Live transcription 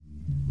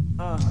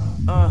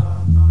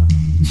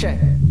Check.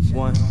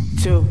 1,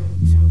 2.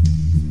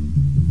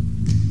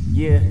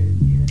 Yeah.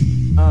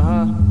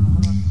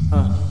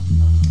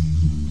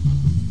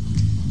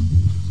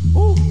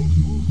 Ooh.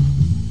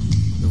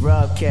 The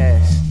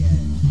Robcast.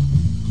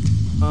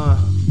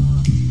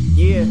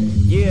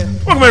 Yeah.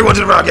 Welcome everyone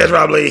to the Robcast.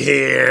 Rob Lee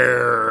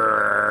here.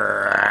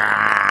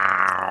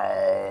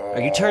 Are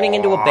you turning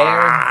into a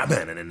bear?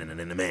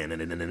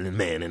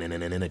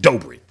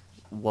 Dobry.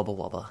 Wubba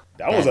wubba.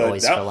 That Bad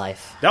boys for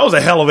life. That was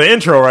a hell of an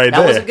intro right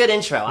there. That was a good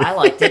intro. I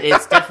liked it.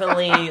 It's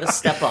definitely a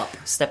step up.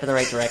 Step in the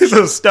right direction. It's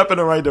a step in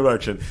the right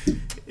direction.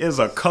 It's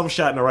a cum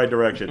shot in the right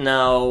direction.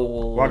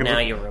 No, now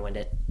you ruined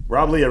it.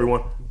 Rob Lee,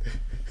 everyone.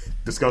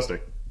 Disgusting.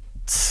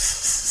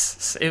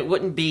 It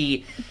wouldn't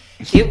be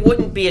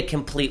a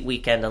complete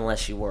weekend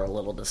unless you were a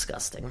little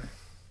disgusting.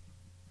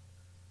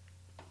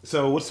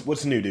 So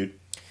what's new, dude?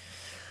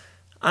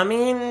 I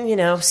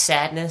mean,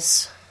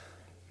 sadness,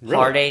 Really?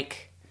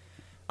 heartache.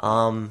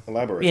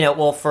 Elaborate.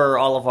 Well, for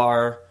all of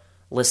our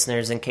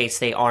listeners, in case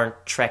they aren't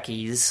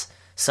Trekkies,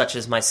 such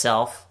as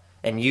myself,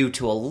 and you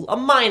to a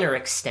minor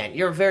extent,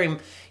 you're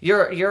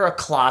a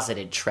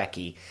closeted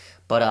Trekkie.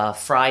 But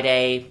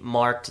Friday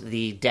marked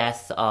the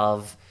death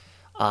of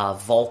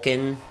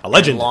Vulcan, a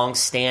legend,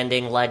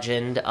 long-standing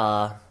legend,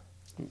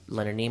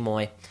 Leonard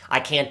Nimoy.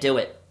 I can't do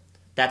it.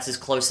 That's as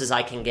close as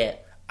I can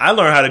get. I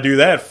learned how to do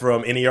that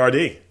from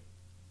NERD.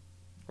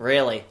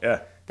 Really? Yeah.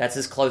 That's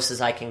as close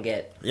as I can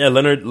get. Yeah,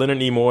 Leonard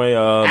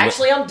Nimoy.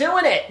 Actually, I'm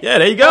doing it. Yeah,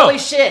 there you go. Holy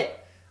shit!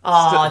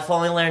 Oh, if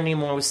only Leonard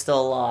Nimoy was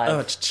still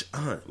alive.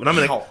 When I'm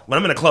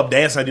in a club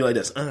dance, I do like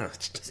this. And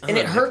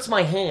it hurts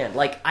my hand.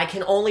 Like, I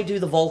can only do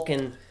the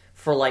Vulcan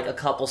for like a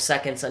couple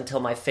seconds until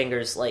my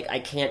fingers, I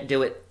can't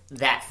do it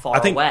that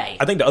far away.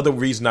 I think the other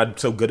reason I'm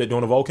so good at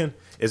doing a Vulcan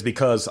is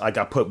because I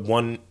put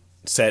one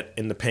set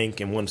in the pink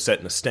and one set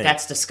in the stink.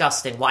 That's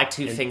disgusting. Why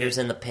two fingers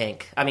in the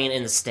pink? I mean,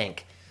 in the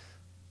stink.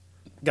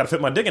 Got to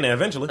fit my dick in there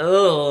eventually.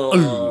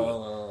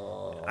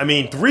 Oh. I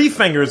mean, 3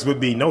 fingers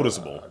would be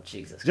noticeable. Oh,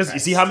 Jesus Just Christ. You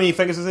see how many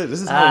fingers this is?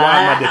 This is how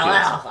wide my dick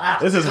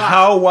is. This is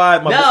how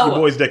wide your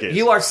boy's dick is.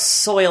 You are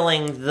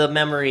soiling the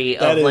memory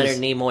of Leonard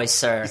Nimoy,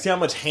 sir. You see how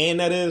much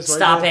hand that is?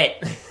 Stop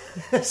it.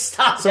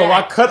 Stop it. So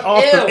I cut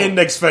off the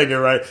index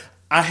finger, right?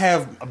 I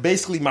have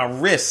basically my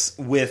wrist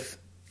width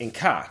and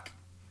cock.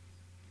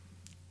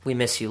 We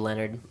miss you,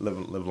 Leonard.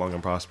 Live long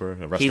and prosper.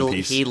 Rest in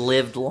peace. He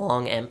lived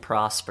long and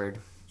prospered.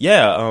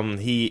 Yeah,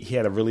 he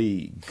had a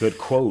really good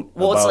quote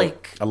about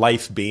a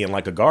life being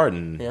like a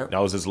garden. Yeah. That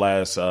was his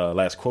last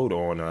quote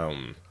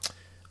on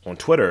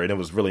Twitter, and it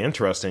was really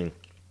interesting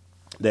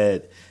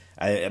that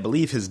I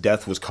believe his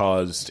death was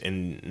caused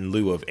in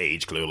lieu of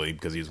age, clearly,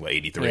 because he was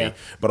 83, yeah.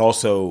 But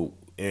also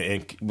the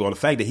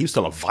fact that he was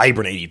still a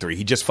vibrant 83.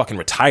 He just fucking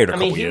retired a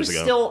couple years ago. He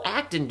was still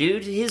acting,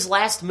 dude. His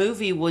last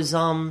movie was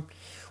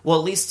well,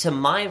 at least to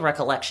my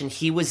recollection,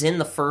 he was in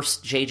the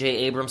first J.J.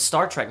 Abrams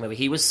Star Trek movie.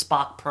 He was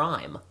Spock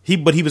Prime.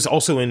 But he was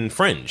also in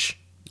Fringe.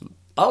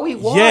 Oh, he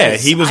was? Yeah,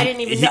 he was. I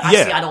didn't even know.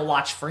 I don't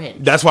watch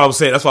Fringe. That's why I was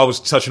saying. That's why I was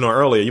touching on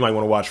earlier. You might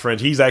want to watch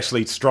Fringe. He's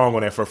actually strong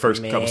on that for the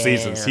first couple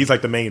seasons. He's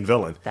like the main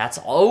villain. I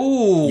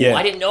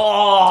didn't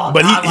know.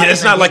 But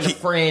it's not like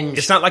Fringe.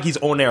 It's not like he's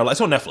on there.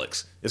 It's on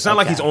Netflix. It's not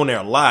like he's on there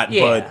a lot.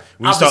 Yeah. But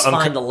when I'll just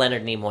find the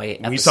Leonard Nimoy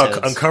episodes. When you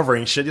start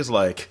uncovering shit, it's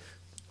like,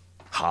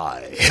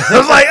 hi. I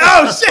was like,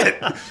 oh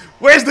shit.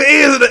 Where's the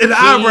ears and the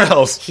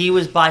eyebrows? He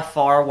was by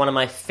far one of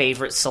my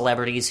favorite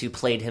celebrities who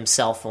played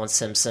himself on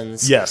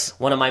Simpsons. Yes.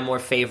 One of my more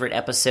favorite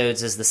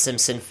episodes is The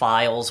Simpson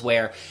Files,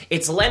 where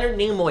it's Leonard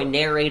Nimoy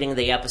narrating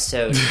the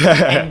episode,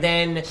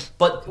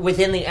 but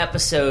within the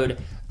episode,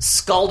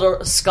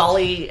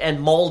 Scully and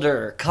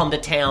Mulder come to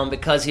town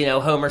because,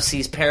 Homer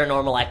sees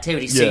paranormal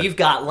activity. So you've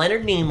got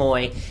Leonard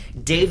Nimoy,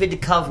 David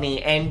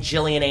Duchovny, and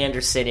Gillian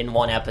Anderson in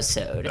one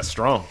episode. That's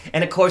strong.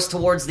 And, of course,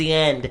 towards the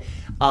end,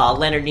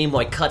 Leonard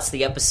Nimoy cuts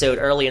the episode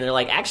early, and they're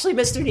like, actually,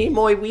 Mr.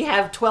 Nimoy, we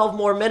have 12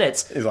 more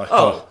minutes. He's like,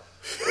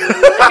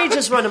 let me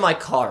just run to my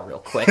car real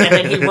quick. And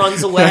then he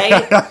runs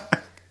away.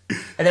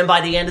 And then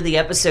by the end of the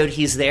episode,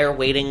 he's there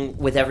waiting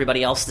with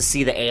everybody else to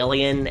see the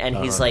alien, and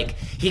he's like,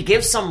 he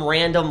gives some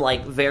random,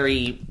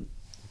 very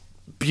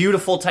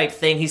beautiful type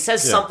thing. He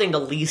says something to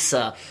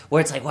Lisa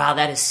where it's like, wow,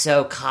 that is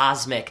so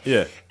cosmic.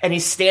 Yeah. And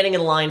he's standing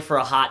in line for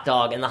a hot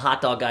dog, and the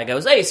hot dog guy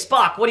goes, hey,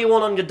 Spock, what do you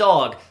want on your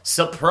dog?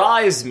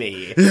 Surprise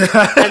me. And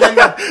then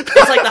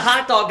it's like the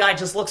hot dog guy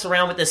just looks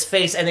around with this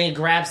face, and then he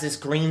grabs this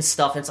green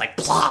stuff, and it's like,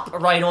 plop,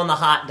 right on the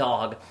hot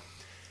dog.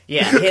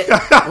 Yeah,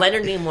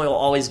 Leonard Nimoy will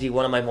always be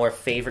one of my more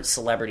favorite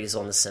celebrities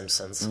on The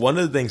Simpsons. One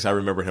of the things I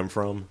remember him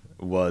from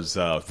was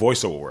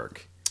voiceover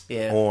work.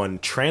 Yeah. On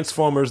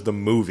Transformers the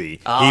movie.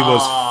 He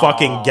was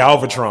fucking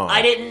Galvatron.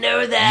 I didn't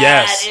know that.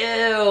 Yes.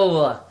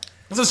 Ew.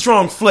 It's a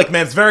strong flick,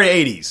 man. It's very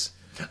 80s.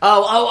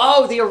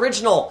 Oh, the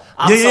original.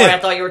 I'm sorry, I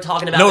thought you were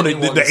talking about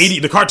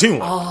the cartoon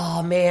one.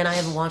 Oh, man, I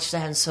haven't watched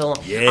that in so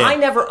long. Yeah. I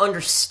never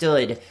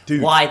understood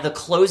why the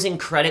closing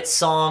credits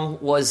song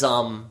was,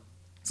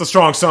 It's a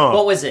strong song.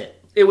 What was it?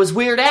 It was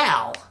Weird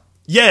Al.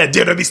 Yeah,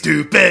 dare to be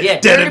stupid. Yeah,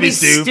 dare to be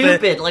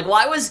stupid. Like,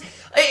 why was...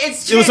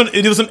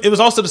 It was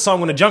also the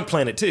song on the Junk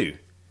Planet, too.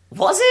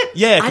 Was it?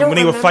 Yeah, I don't when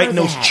they were remember fighting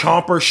those that.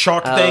 chomper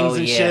shark things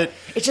and shit.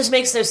 It just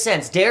makes no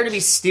sense. Dare to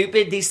be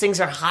stupid. These things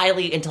are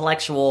highly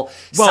intellectual,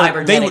 Well,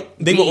 cybernetic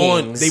they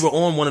beings. were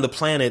on one of the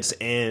planets,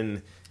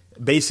 and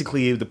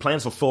basically the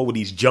planets were full with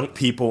these junk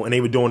people, and they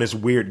were doing this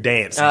weird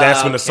dance.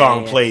 That's when the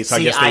song plays. So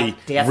I guess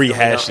they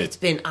rehashed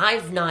it.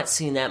 I've not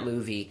seen that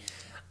movie.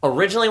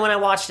 Originally, when I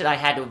watched it, I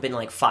had to have been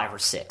like 5 or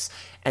 6,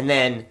 and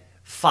then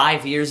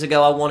 5 years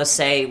ago, I want to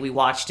say we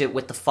watched it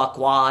with the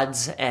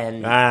fuckwads,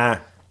 and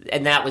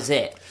that was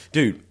it.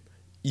 Dude,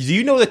 do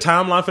you know the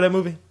timeline for that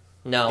movie?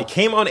 No. It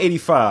came out in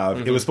 85.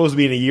 Mm-hmm. It was supposed to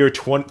be in the year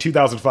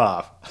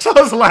 2005. So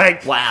I was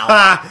like,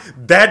 wow.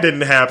 That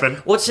didn't happen.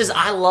 Which is,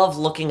 I love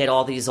looking at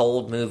all these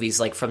old movies,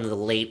 like from the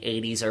late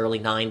 80s, early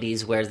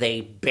 90s, where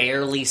they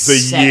barely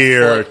set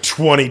year foot.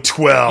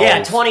 2012.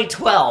 Yeah,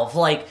 2012.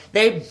 Like,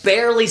 they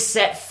barely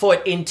set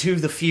foot into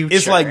the future.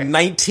 It's like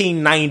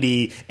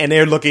 1990, and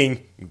they're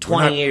looking...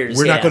 20 years,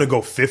 We're not going to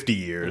go 50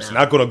 years. No.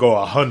 Not going to go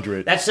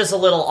 100. That's just a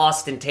little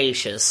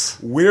ostentatious.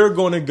 We're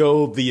going to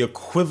go the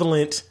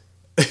equivalent...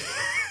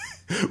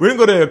 We're going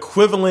to go the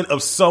equivalent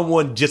of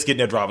someone just getting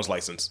their driver's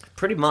license.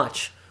 Pretty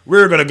much.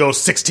 We're going to go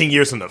 16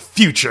 years in the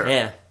future.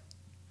 Yeah.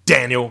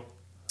 Daniel.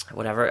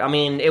 Whatever. I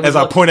mean, it was... As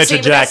I point at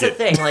your jacket.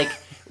 That's the thing. Like,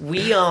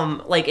 we,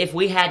 like, if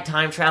we had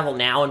time travel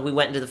now and we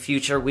went into the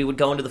future, we would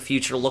go into the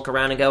future, look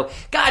around and go,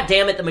 God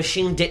damn it, the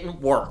machine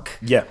didn't work.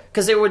 Yeah.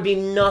 Because there would be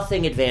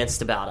nothing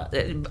advanced about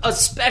it.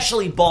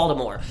 Especially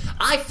Baltimore.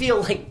 I feel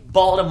like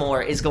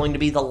Baltimore is going to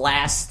be the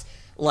last,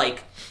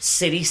 like...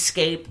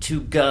 cityscape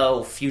to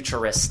go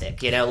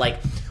futuristic, you know,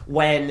 like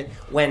when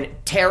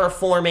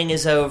terraforming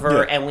is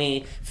over and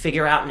we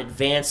figure out an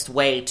advanced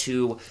way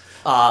to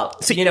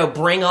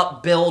bring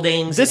up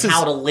buildings and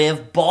how to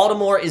live.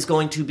 Baltimore is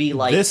going to be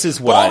like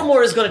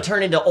Baltimore is going to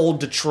turn into old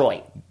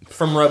Detroit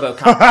from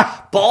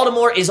RoboCop.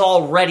 Baltimore is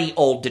already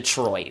old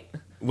Detroit.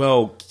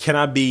 Well, can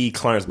I be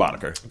Clarence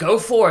Boddicker? Go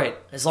for it.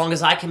 As long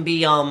as I can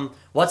be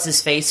what's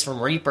his face from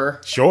Reaper.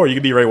 Sure, you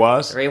can be Ray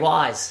Wise. Ray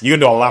Wise. You can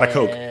do a lot of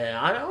coke.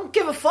 I don't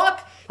give a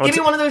fuck. Give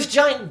me one of those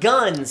giant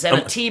guns and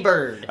a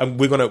T-bird.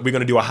 We're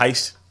gonna do a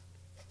heist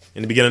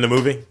in the beginning of the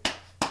movie.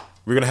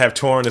 We're gonna have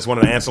Torrin as one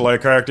of the ancillary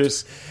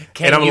characters.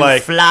 Can and I'm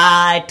like,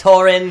 fly,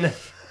 Torrin?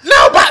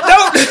 No,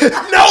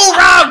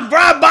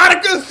 Rob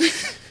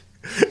Boddicker.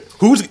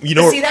 Who's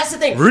See, that's the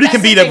thing. Rudy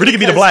can be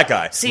the black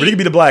guy. Rudy can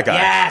be the black guy.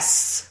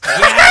 Yes.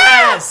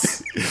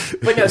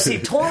 But no, see,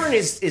 Torrin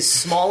is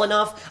small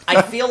enough.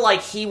 I feel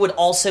like he would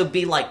also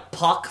be like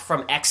Puck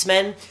from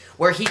X-Men,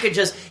 where he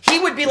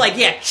would be like,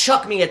 yeah,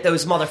 chuck me at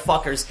those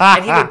motherfuckers,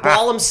 and he would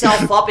ball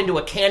himself up into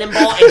a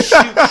cannonball and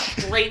shoot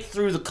straight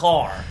through the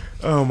car.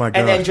 Oh my god!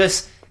 And then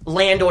just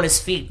land on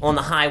his feet on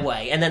the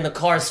highway, and then the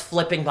car's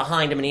flipping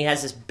behind him, and he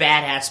has this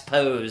badass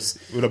pose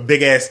with a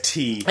big ass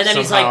T. And then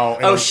he's like,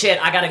 "Oh shit,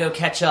 I gotta go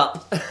catch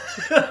up.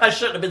 I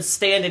shouldn't have been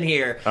standing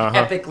here."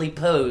 Epically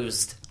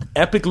posed.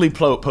 Epically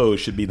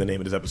posed should be the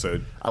name of this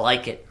episode. I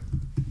like it.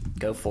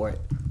 Go for it.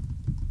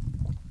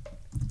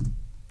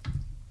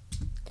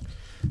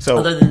 So,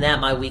 other than that,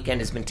 my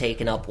weekend has been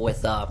taken up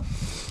with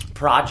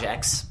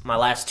projects. My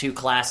last 2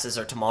 classes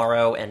are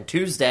tomorrow and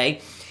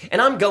Tuesday.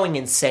 And I'm going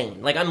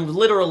insane. Like, I'm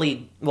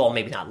literally, well,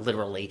 maybe not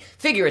literally,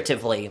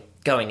 figuratively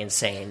going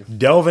insane.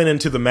 Delving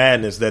into the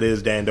madness that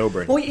is Dan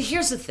Dobrin. Well,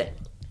 here's the thing.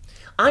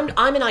 I'm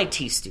an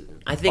IT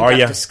student. I think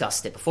I've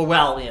discussed it before.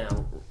 Well,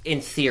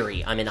 in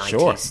theory, I'm an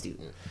IT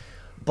student.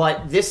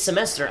 But this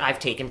semester, I've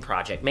taken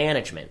project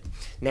management.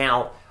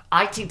 Now,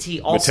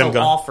 ITT also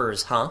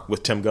offers,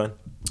 With Tim Gunn?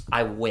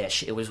 I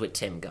wish it was with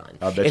Tim Gunn.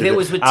 If it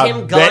was with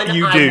Tim Gunn,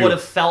 I would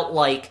have felt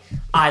like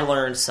I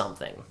learned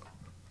something.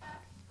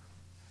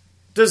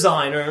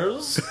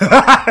 Designers,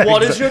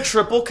 what is your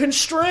triple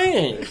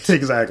constraint?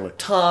 Exactly.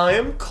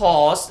 Time,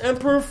 cost, and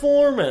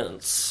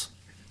performance.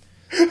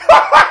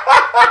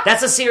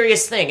 That's a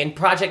serious thing. In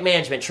project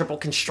management, triple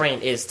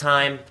constraint is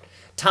time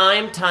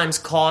times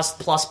cost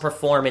plus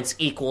performance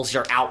equals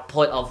your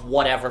output of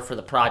whatever for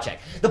the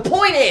project. The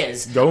point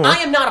is, I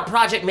am not a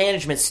project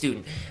management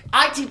student.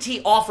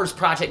 ITT offers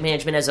project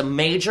management as a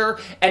major,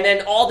 and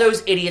then all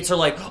those idiots are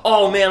like,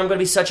 oh man, I'm going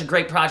to be such a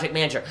great project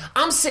manager.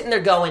 I'm sitting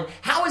there going,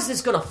 how is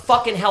this going to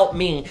fucking help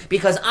me?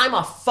 Because I'm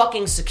a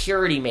fucking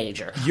security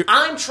major.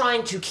 I'm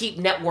trying to keep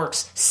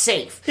networks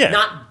safe,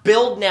 not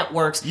build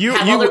networks,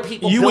 other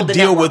people you build would the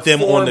deal network with them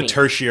for on the me.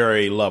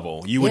 tertiary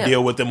level. You would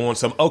deal with them on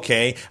some,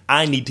 okay,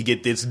 I need to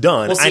get this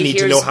done. Well, see, I need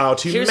to know how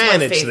to manage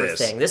manage my favorite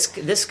this.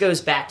 Thing. This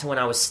goes back to when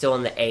I was still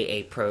in the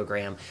AA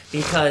program,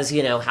 because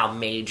you know how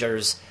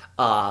majors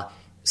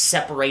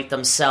separate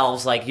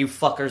themselves, like, you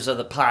fuckers are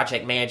the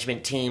project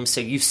management team, so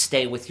you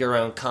stay with your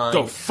own kind.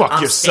 Go fuck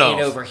I'm yourself.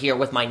 staying over here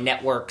with my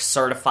network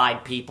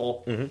certified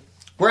people. Mm-hmm.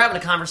 We're having a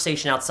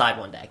conversation outside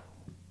one day.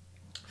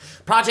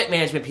 Project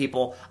management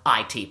people,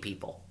 IT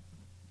people.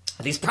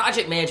 These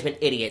project management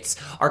idiots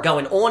are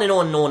going on and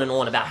on and on and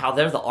on about how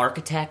they're the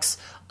architects.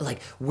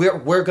 Like, we're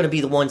going to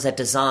be the ones that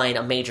design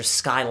a major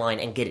skyline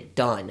and get it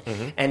done.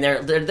 And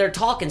they're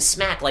talking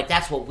smack like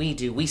that's what we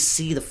do. We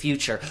see the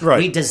future. Right.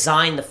 We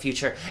design the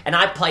future. And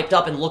I piped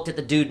up and looked at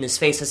the dude in his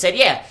face and said,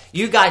 yeah,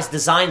 you guys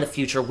design the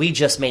future. We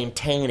just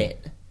maintain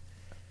it.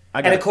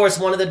 And of course,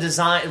 one of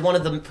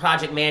the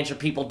project manager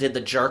people did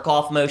the jerk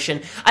off motion.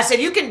 I said,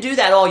 you can do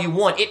that all you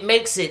want.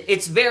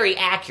 It's very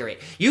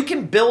accurate. You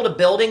can build a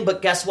building,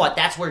 but guess what?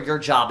 That's where your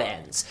job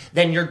ends.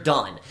 Then you're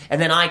done.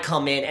 And then I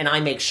come in and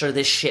I make sure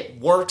this shit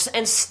works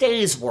and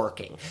stays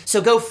working. So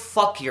go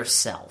fuck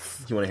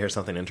yourself. You want to hear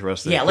something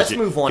interesting? Yeah, let's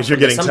move on. Because you're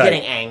getting I'm tight.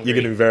 getting angry. You're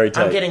getting very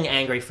tight. I'm getting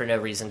angry for no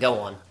reason.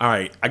 Go on. All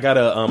right, I got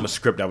a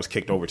script that was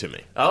kicked over to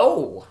me.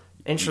 Oh,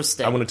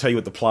 interesting. I'm going to tell you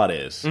what the plot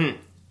is.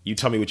 You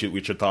tell me what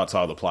your thoughts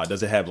are of the plot.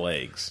 Does it have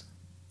legs?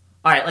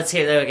 All right, let's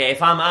hear that. Okay,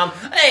 if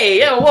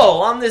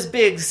I'm this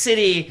big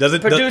city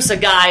producer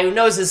guy who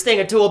knows his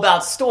thing or two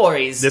about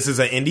stories. This is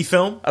an indie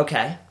film.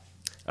 Okay.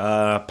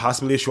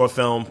 Possibly a short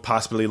film,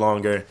 possibly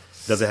longer.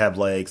 Does it have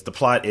legs? The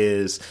plot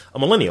is a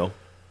millennial,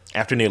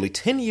 after nearly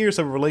 10 years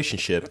of a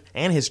relationship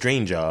and his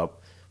dream job,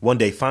 one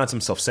day finds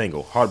himself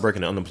single,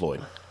 heartbroken, and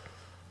unemployed.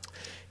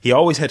 He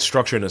always had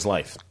structure in his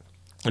life,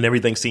 and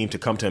everything seemed to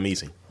come to him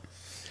easy.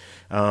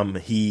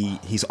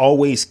 He's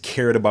always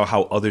cared about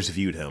how others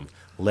viewed him,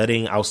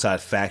 letting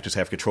outside factors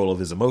have control of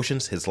his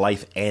emotions, his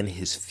life, and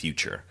his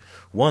future.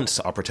 Once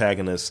our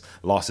protagonist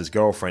lost his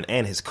girlfriend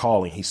and his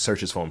calling, he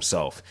searches for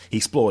himself. He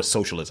explores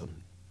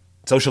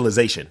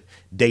socialization,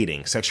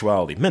 dating,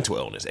 sexuality, mental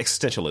illness,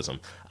 existentialism,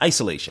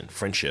 isolation,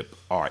 friendship,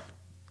 art,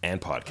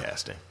 and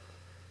podcasting.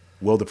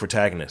 Will the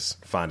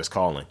protagonist find his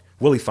calling?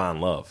 Will he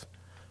find love?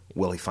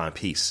 Will he find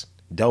peace?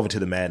 Delve into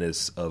the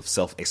madness of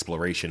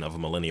self-exploration of a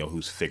millennial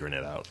who's figuring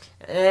it out.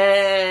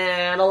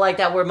 I don't like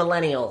that word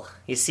millennial.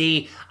 You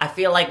see, I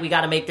feel like we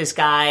got to make this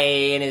guy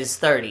in his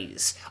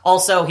 30s.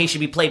 Also, he should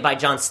be played by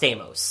John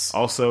Stamos.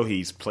 Also,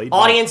 he's played by...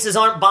 Audiences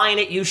aren't buying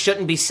it. You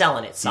shouldn't be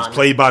selling it, son. He's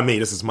played by me.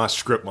 This is my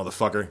script,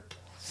 motherfucker.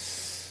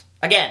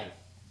 Again.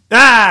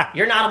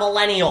 You're not a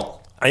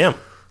millennial. I am.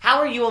 How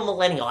are you a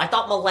millennial? I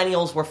thought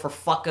millennials were for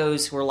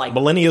fuckos who are like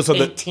millennials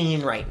are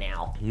 18 right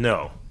now.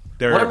 No.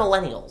 What are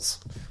millennials?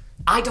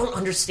 I don't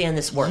understand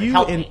this word.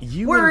 Help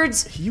me.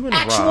 Words.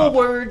 Actual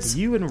words.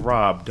 You and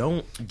Rob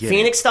don't get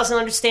Phoenix it. Doesn't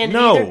understand it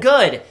either.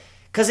 Good.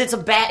 Because it's a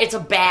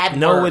bad word.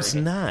 No, it's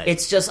not.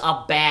 It's just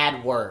a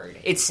bad word.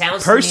 It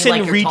sounds to me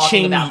like you're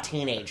talking about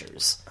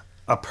teenagers.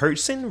 A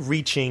person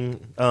ranging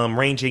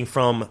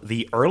from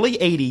the early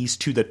 80s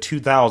to the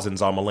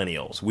 2000s are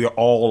millennials. We are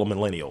all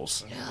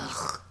millennials.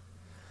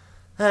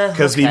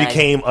 Because we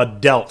became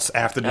adults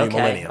after the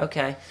millennium.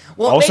 Okay.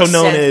 Well, also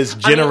known as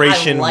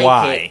Generation I like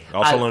Y. It.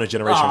 Also known as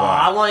Generation Y.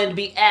 I wanted to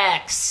be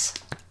X.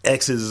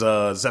 X is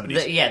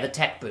 70s. The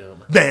tech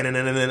boom.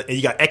 And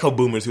you got Echo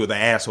Boomers who are the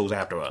assholes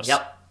after us.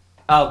 Yep.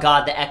 Oh,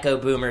 God, the Echo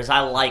Boomers.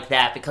 I like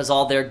that because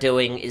all they're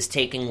doing is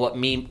taking what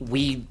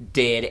we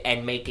did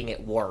and making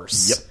it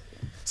worse. Yep.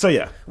 So,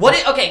 yeah.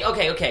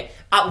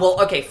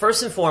 Okay.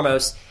 First and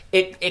foremost,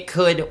 it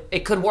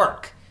could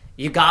work.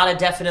 You gotta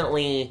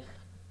definitely...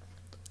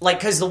 Like,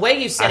 because the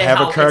way you said I it, have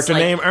how a character it's like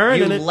named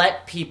Aaron in it. You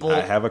let people...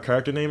 I have a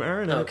character named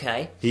Aaron in it.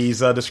 Okay. He's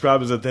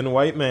described as a thin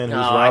white man who's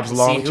Rob's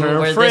long-term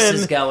where friend.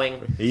 This is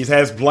going. He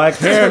has black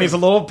hair and he's a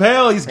little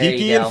pale. He's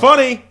geeky and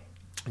funny.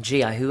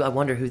 Gee, I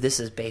wonder who this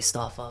is based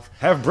off of.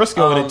 Have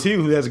Briscoe in it,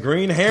 too, who has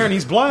green hair and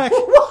he's black.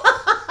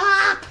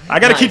 I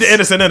gotta keep the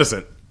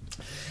innocent.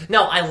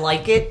 No, I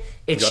like it.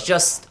 It's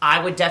just,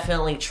 I would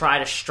definitely try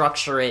to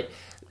structure it.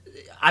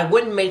 I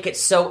wouldn't make it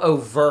so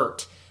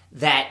overt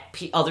that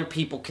other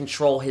people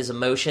control his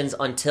emotions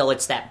until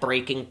it's that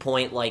breaking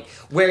point, like,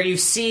 where you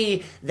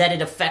see that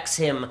it affects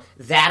him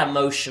that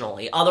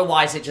emotionally.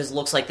 Otherwise, it just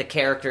looks like the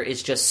character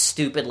is just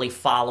stupidly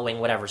following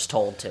whatever's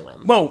told to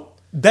him. Well,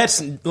 that's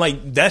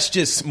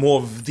just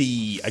more of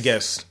the, I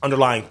guess,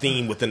 underlying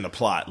theme within the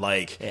plot.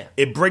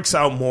 It breaks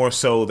out more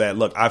so that,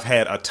 look, I've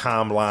had a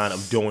timeline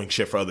of doing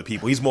shit for other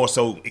people. He's more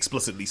so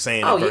explicitly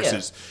saying it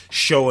versus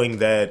showing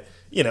that,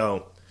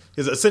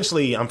 because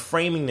essentially I'm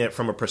framing it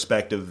from a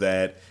perspective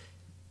that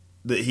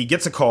he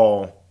gets a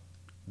call,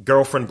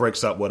 girlfriend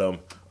breaks up with him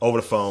over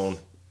the phone,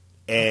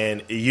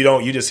 and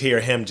you just hear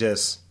him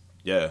just,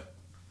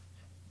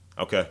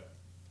 okay.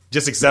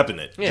 Just accepting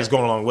it, just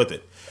going along with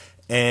it.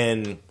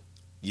 And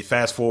you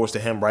fast forwards to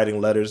him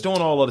writing letters, doing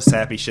all of the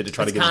sappy shit to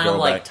try to get his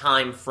girl back. It's kind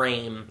of like time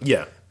frame,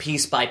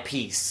 piece by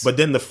piece. But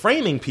then the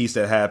framing piece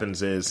that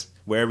happens is,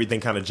 where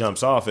everything kind of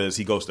jumps off, is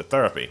he goes to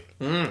therapy.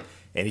 And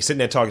he's sitting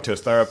there talking to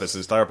his therapist.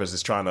 His therapist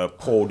is trying to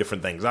pull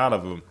different things out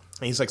of him.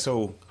 And he's like,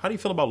 so how do you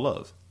feel about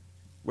love?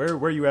 Where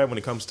are you at when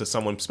it comes to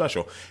someone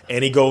special?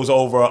 And he goes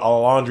over a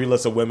laundry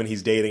list of women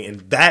he's dating, and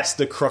that's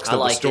the crux of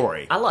the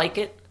story. I like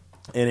it.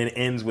 And it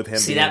ends with him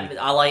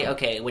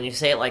when you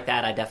say it like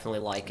that, I definitely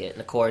like it. And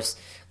of course,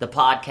 the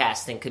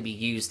podcasting could be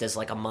used as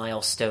like a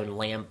milestone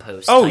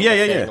lamppost. Oh,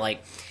 yeah.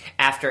 Like,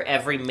 after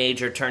every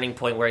major turning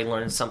point where he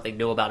learns something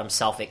new about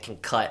himself, it can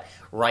cut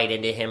right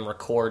into him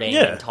recording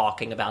and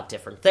talking about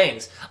different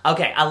things.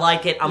 Okay, I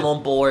like it. I'm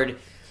on board.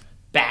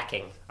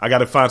 Backing. I got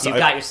to find You've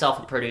got yourself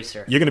a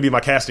producer. You're going to be my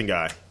casting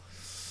guy.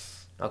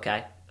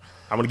 Okay.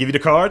 I'm going to give you the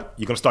card.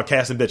 You're going to start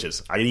casting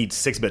bitches. I need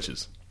 6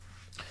 bitches.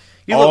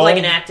 You look like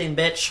an acting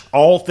bitch.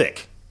 All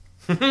thick.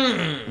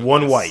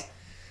 One white.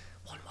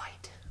 One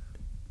white.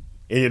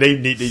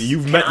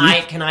 You've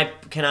met. Can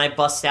I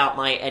bust out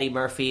my Eddie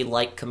Murphy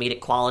like comedic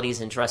qualities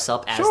and dress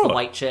up as the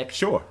white chick?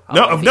 Sure.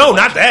 No,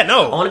 not that.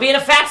 No. I want to be in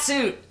a fat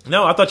suit.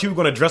 No, I thought you were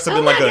going to dress up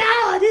in like a. Oh my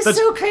god, this is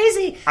so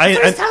crazy!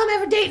 First time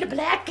ever dating a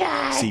black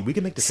guy. See, we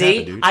can make this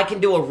happen, dude. I can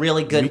do a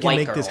really good white girl. We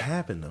can make this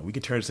happen, though. We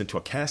can turn this into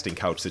a casting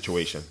couch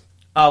situation.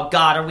 Oh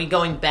god, are we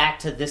going back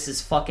to this is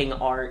fucking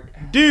art?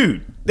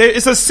 Dude,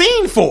 it's a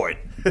scene for it.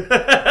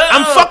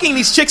 I'm fucking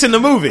these chicks in the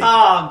movie.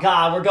 Oh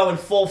god, we're going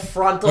full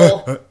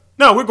frontal.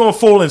 No, we're going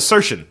full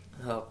insertion.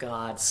 Oh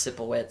god,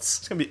 Sipowicz.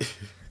 It's gonna be.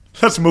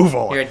 Let's move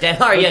on.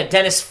 Are you a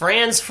Dennis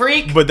Franz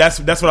freak? But that's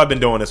what I've been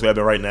doing this way. I've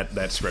been writing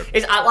that script.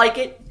 I like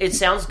it. It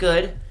sounds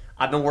good.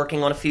 I've been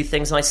working on a few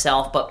things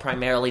myself, but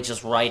primarily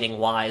just writing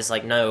wise,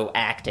 like no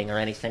acting or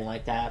anything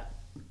like that.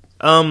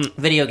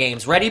 Video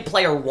games. Ready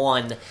Player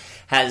One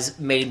has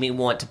made me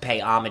want to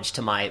pay homage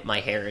to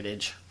my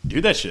heritage.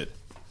 Do that shit.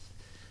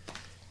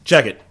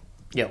 Check it.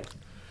 Yo.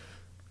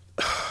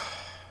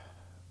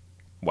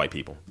 White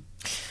people.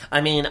 I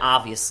mean,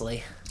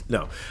 obviously.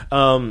 No.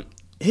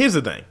 Here's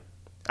the thing.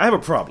 I have a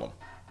problem.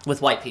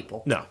 With white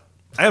people? No.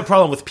 I have a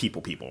problem with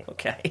people.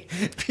 Okay.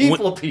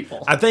 People.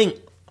 I think,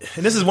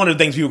 and this is one of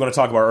the things we were going to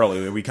talk about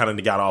earlier, we kind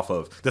of got off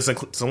of, the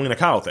Selena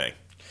Kyle thing.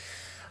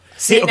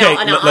 See, okay,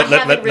 now I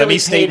haven't really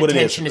paid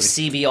attention to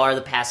CBR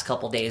the past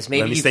couple days.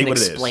 Maybe you can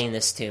explain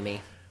this to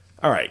me.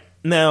 All right.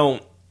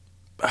 Now,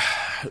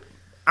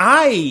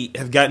 I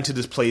have gotten to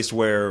this place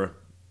where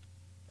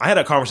I had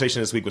a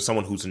conversation this week with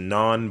someone who's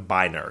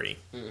non-binary.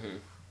 Mm-hmm.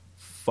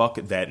 Fuck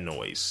that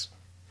noise.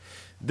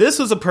 This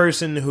was a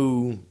person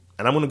who,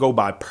 and I'm going to go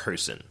by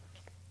person,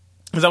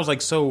 because I was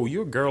like, so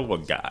you're a girl or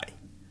a guy?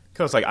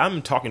 Because like,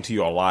 I'm talking to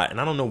you a lot, and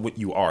I don't know what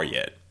you are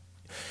yet.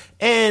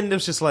 And it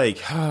was just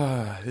like,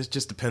 it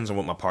just depends on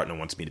what my partner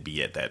wants me to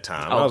be at that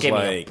time. I was give me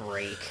a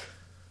break.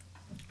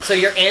 So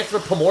you're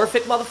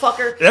anthropomorphic,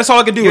 motherfucker? That's all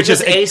I could do. You're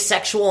just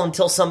asexual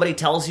until somebody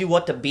tells you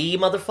what to be,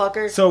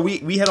 motherfucker? So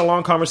we had a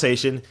long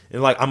conversation,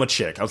 and like, I'm a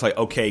chick. I was like,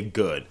 okay,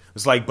 good.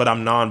 It's like, but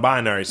I'm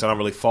non-binary, so I don't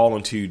really fall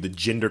into the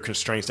gender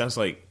constraints. That's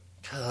like,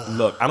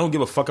 look, I don't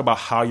give a fuck about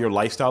how your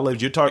lifestyle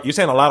is. You're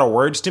saying a lot of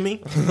words to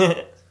me,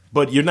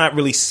 but you're not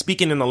really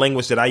speaking in the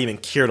language that I even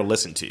care to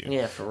listen to.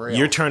 Yeah, for real.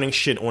 You're turning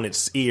shit on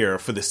its ear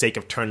for the sake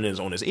of turning it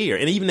on its ear,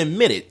 and even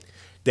admitted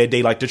that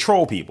they like to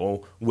troll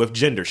people with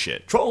gender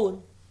shit.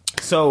 Trolling.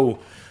 So,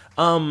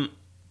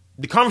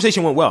 the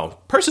conversation went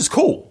well. Person's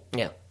cool.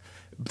 Yeah.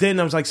 Then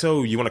I was like,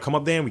 so you want to come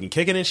up there and we can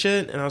kick it and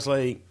shit? And I was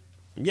like,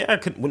 yeah,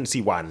 wouldn't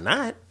see why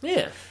not.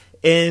 Yeah.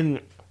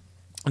 And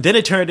then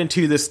it turned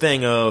into this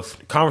thing of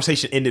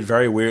conversation ended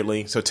very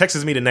weirdly. So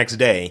texts me the next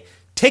day,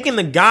 taking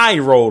the guy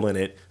role in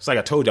it. It's like,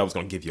 I told you I was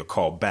going to give you a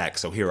call back,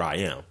 so here I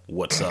am.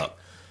 What's up?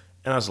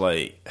 And I was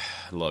like,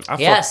 look.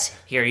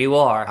 Here you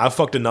are. I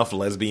fucked enough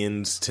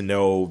lesbians to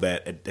know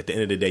that at the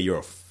end of the day, you're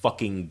a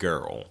fucking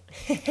girl.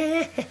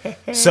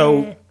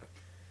 So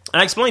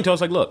I explained to her, I was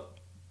like, look,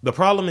 the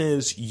problem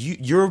is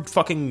you're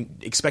fucking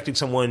expecting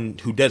someone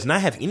who does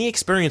not have any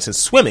experience in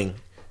swimming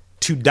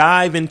to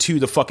dive into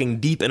the fucking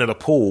deep end of the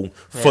pool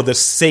for the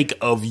sake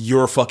of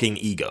your fucking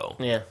ego.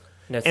 Yeah.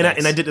 No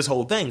and I did this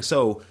whole thing.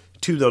 So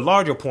to the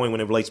larger point,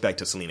 when it relates back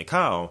to Selena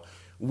Kyle,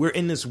 we're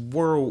in this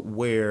world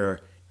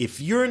where if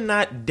you're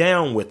not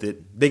down with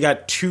it, they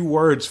got 2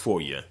 words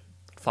for you.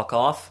 Fuck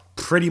off?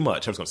 Pretty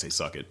much. I was going to say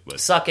suck it. But.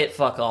 Suck it,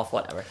 fuck off,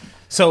 whatever.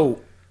 So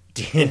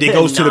it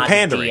goes to the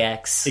pandering.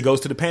 DX. It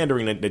goes to the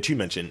pandering that you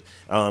mentioned.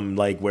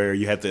 Like where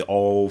you had the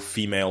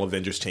all-female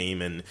Avengers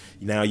team, and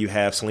now you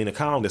have Selena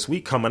Kyle this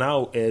week coming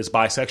out as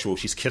bisexual.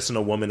 She's kissing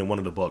a woman in one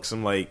of the books.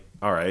 I'm like,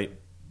 all right.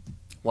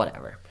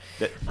 Whatever.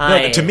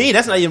 To me,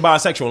 that's not even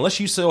bisexual unless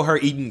you saw her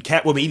eating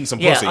Catwoman eating some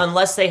pussy. Yeah,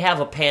 unless they have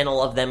a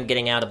panel of them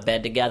getting out of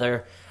bed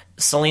together.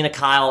 Selena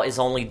Kyle is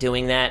only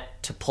doing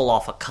that to pull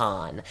off a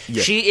con.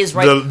 Yeah. She is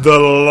right. The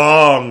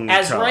long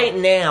as con.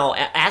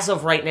 As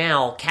of right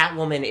now,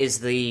 Catwoman is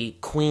the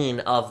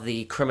queen of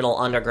the criminal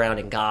underground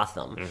in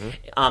Gotham. Mm-hmm.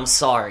 I'm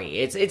sorry,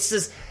 it's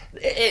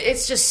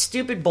just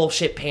stupid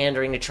bullshit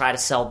pandering to try to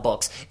sell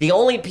books. The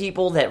only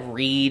people that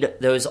read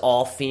those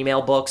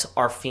all-female books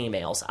are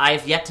females. I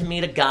have yet to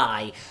meet a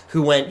guy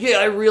who went, yeah,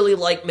 I really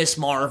like Miss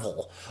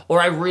Marvel,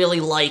 or I really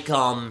like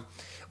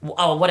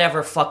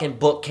whatever fucking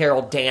book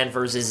Carol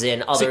Danvers is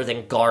in other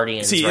than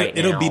Guardians right now.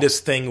 It'll be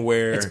this thing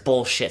where... It's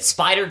bullshit.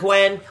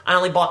 Spider-Gwen, I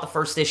only bought the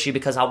first issue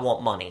because I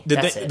want money.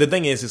 That's it. The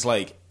thing is, it's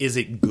like, is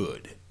it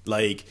good?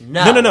 Like...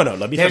 No. No.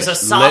 Let me finish. There's a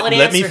solid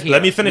answer here.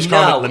 Let me finish,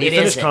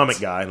 comic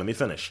guy. Let me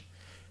finish.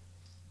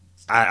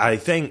 I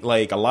think,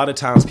 like, a lot of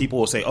times people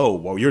will say, oh,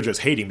 well, you're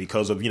just hating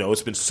because of,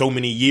 it's been so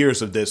many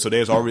years of this, so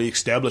there's already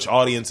established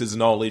audiences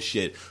and all this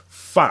shit.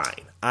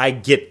 Fine. I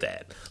get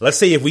that. Let's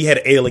say if we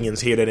had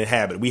aliens here that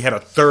inhabit, we had a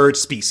third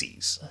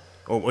species,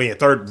 or a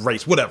third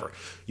race, whatever.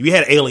 We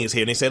had aliens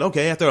here, and they said,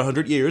 okay, after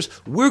 100 years,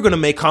 we're going to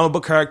make comic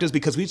book characters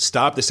because we've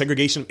stopped the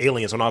segregation of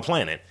aliens on our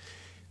planet.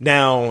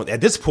 Now,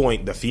 at this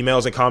point, the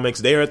females in comics,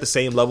 they're at the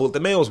same level that the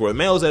males were. The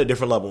males at a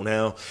different level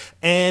now.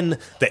 And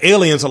the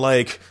aliens are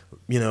like,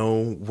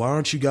 why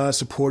aren't you guys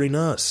supporting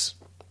us?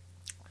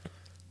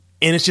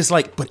 And it's just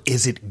like, but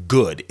is it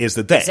good, is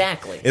the thing.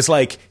 Exactly. It's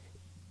like,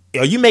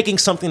 are you making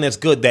something that's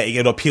good that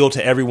it'll appeal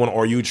to everyone,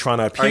 or are you trying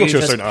to appeal to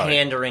a certain audience? Are you just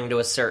pandering to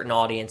a certain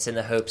audience in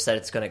the hopes that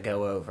it's going to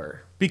go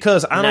over?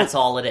 Because that's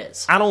all it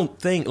is. I don't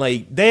think,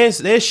 like,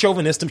 there's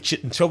chauvinistic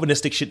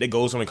shit that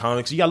goes on in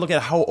comics. You gotta look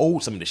at how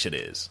old some of this shit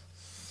is.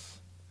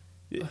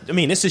 I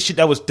mean, this is shit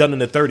that was done in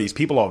the 30s.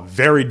 People are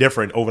very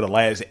different over the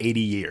last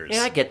 80 years.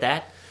 Yeah, I get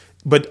that.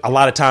 But a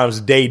lot of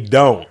times they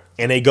don't.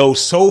 And they go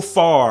so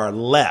far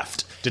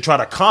left to try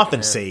to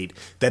compensate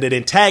that it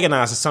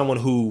antagonizes someone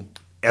who,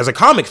 as a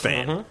comic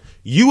fan,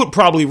 you would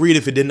probably read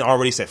if it didn't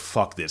already say,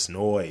 fuck this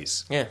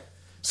noise. Yeah.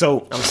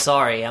 So I'm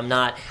sorry, I'm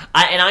not.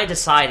 I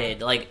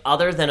decided, like,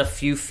 other than a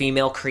few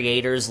female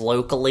creators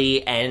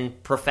locally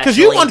and professionally, because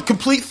you were a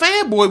complete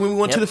fanboy when we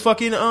went to the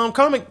fucking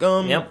comic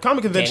convention.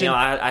 Danielle,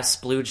 I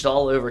splooged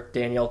all over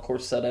Danielle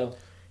Corsetto.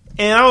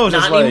 And I was not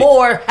just like,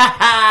 anymore.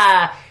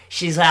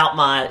 She's off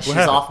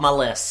my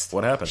list.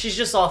 What happened? She's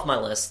just off my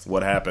list.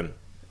 What happened?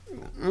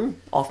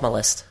 Off my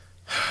list.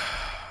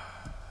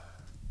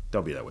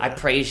 Don't be that way. I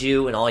praise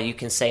you, and all you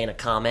can say in a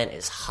comment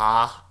is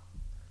 "ha."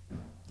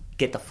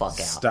 Get the fuck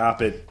out.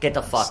 Stop it. Get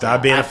the fuck out.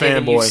 Stop being a fanboy.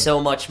 I've given you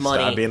so much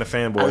money. Stop being a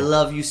fanboy. I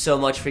love you so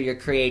much for your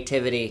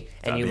creativity,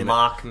 and you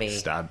mock me.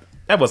 Stop.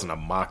 That wasn't a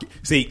mock.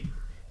 See,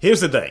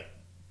 here's the thing.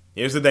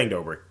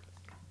 Dobrik.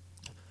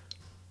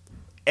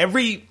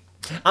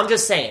 I'm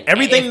just saying.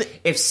 Everything.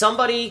 If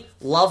somebody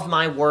loved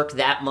my work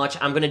that much,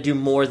 I'm going to do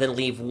more than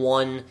leave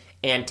one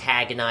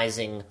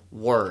antagonizing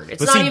word.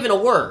 It's not even a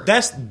word.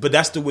 That's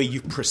the way you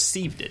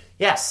perceived it.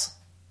 Yes.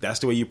 That's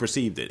the way you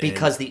perceived it.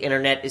 Because the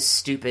internet is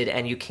stupid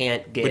and you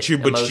can't get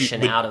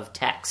emotion out of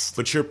text.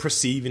 But you're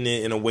perceiving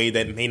it in a way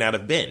that may not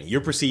have been. You're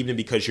perceiving it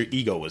because your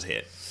ego was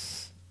hit.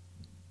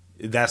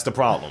 That's the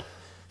problem.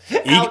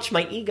 Ouch,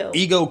 my ego.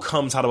 Ego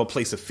comes out of a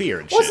place of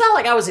fear and shit. Well, it's not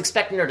like I was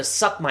expecting her to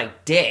suck my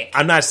dick.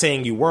 I'm not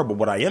saying you were, but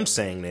what I am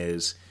saying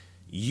is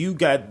you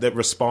got the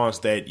response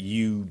that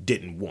you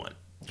didn't want.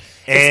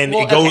 And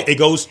it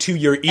goes to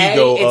your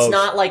ego. It's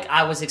not like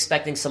I was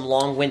expecting some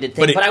long-winded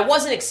thing, but I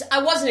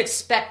wasn't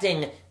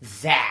expecting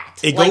that.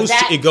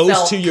 It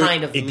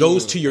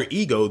goes to your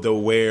ego though,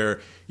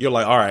 where you're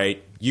like, all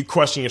right, you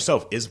question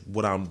yourself: is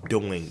what I'm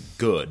doing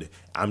good?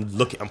 I'm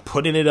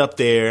putting it up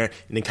there,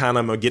 and then kind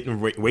of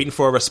I'm waiting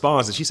for a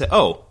response. And she said,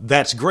 "Oh,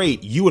 that's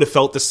great." You would have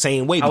felt the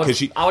same way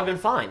because I would have been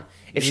fine.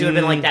 If she would have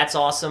been like, "That's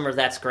awesome" or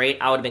 "That's great,"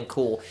 I would have been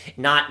cool.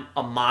 Not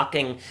a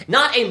mocking.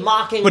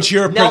 But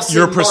you're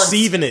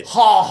perceiving it.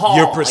 Ha ha.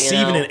 You're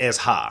perceiving it as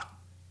ha.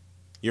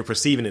 You're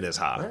perceiving it as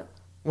ha.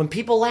 When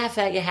people laugh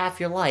at you half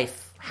your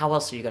life, how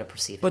else are you going to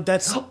perceive it? But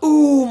that's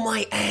ooh,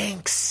 my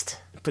angst.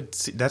 But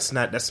see, that's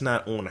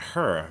not on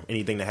her.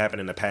 Anything that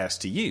happened in the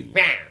past to you.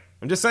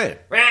 I'm just saying.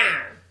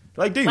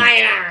 Like, dude,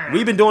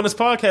 we've been doing this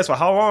podcast for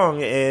how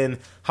long, and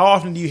how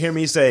often do you hear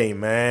me say,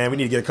 man, we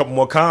need to get a couple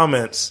more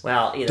comments?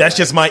 Well, that's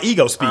just my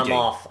ego speaking.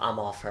 I'm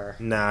off her.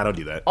 Nah, don't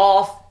do that.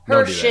 Off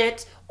her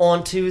shit,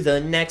 onto the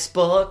next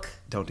book.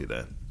 Don't do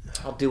that.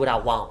 I'll do what I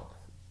want.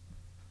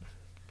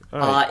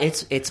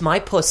 Right. It's my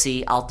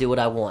pussy. I'll do what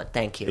I want.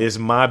 Thank you. It's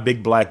my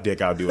big black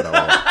dick. I'll do what I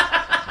want.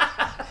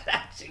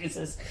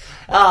 Jesus.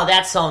 Oh,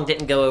 that song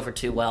didn't go over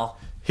too well.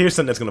 Here's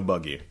something that's going to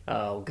bug you.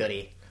 Oh,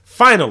 goody.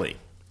 Finally,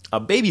 a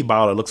baby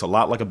bottle looks a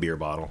lot like a beer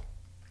bottle.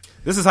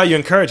 This is how you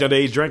encourage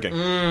underage drinking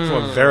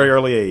from a very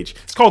early age.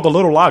 It's called the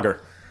Little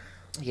Lager.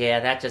 Yeah,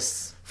 that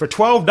just... For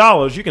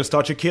 $12, you can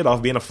start your kid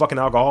off being a fucking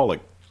alcoholic.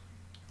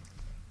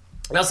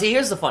 Now, see,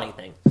 here's the funny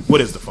thing. What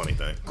is the funny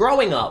thing?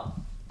 Growing up,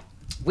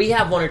 we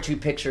have one or two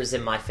pictures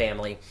in my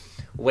family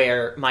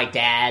where my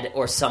dad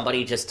or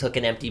somebody just took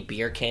an empty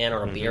beer can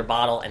or a beer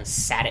bottle and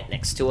sat it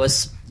next to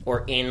us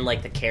or in,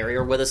 like, the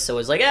carrier with us. So it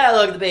was like,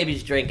 look, the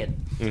baby's drinking.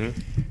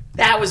 Mm-hmm.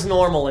 That was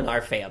normal in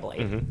our family.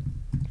 Mm-hmm.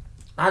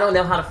 I don't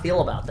know how to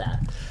feel about that.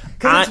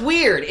 Because it's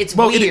weird. It's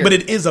weird. But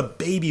it is a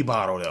baby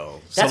bottle,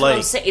 though. That's what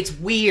I'm saying. It's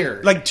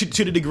weird. Like, to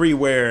the degree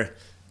where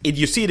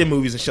you see it in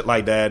movies and shit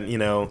like that,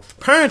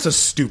 parents are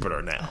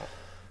stupider now.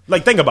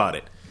 Like, think about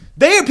it.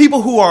 They are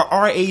people who are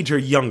our age or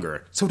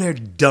younger, so they're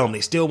dumb.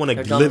 They still want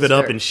to live it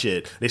up and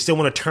shit. They still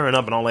want to turn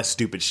up and all that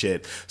stupid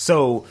shit.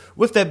 So,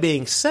 with that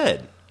being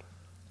said,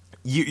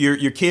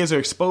 your kids are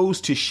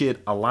exposed to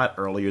shit a lot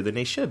earlier than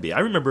they should be. I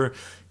remember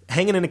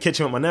hanging in the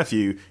kitchen with my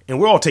nephew, and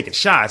we're all taking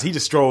shots. He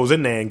just strolls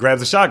in there and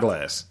grabs a shot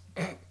glass.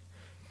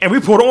 And we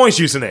poured orange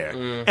juice in there.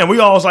 And we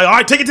all was like, all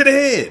right, take it to the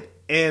head.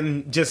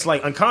 And just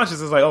like unconscious,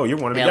 it's like, oh, you're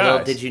one of the guys.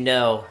 Well, did you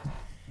know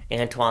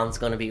Antoine's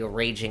going to be a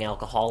raging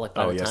alcoholic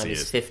by the time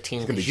he's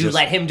 15 because you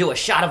let him do a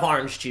shot of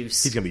orange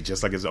juice. He's going to be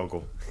just like his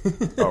uncle.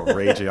 A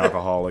raging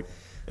alcoholic.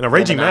 And a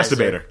raging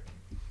masturbator.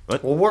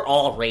 What? Well, we're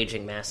all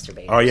raging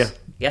masturbators. Oh, yeah?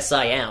 Yes,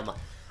 I am.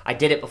 I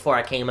did it before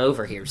I came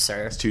over here,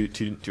 sir. It's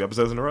two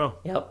episodes in a row.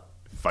 Yep.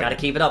 Fight. Gotta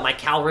keep it up. My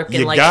Cal Ripken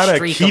You like gotta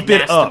streak keep of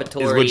it up, is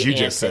masturbatory what you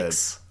just said.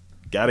 antics.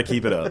 Gotta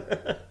keep it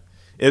up.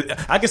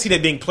 I can see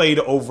that being played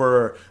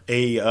over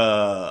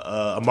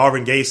a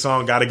Marvin Gaye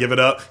song. Gotta give it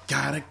up.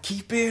 Gotta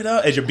keep it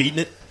up as you're beating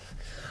it.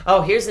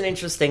 Oh, here's an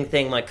interesting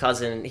thing. My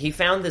cousin, he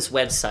found this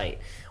website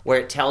where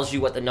it tells you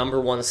what the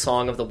number one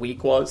song of the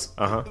week was.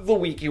 The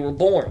week you were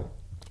born.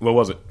 What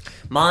was it?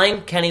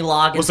 Mine, Kenny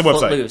Loggins' What's the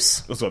website?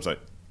 Footloose. What's the website?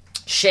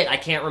 Shit, I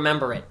can't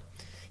remember it.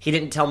 He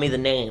didn't tell me the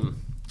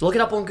name. Look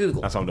it up on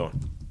Google. That's what I'm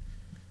doing.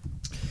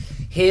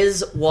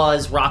 His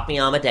was Rock Me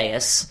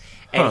Amadeus,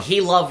 and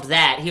he loved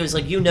that. He was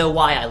like, you know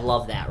why I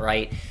love that,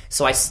 right?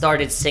 So I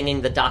started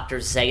singing the Dr.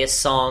 Zayas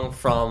song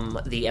from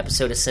the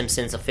episode of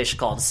Simpsons, A Fish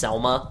Called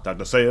Selma.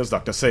 Dr. Sayers,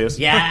 Dr. Sayers.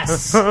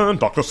 Yes!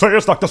 Dr.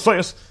 Sayers, Dr.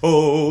 Sayers.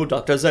 Oh,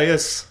 Dr.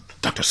 Zayas.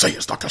 Dr.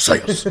 Sayers, Dr.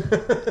 Sayers.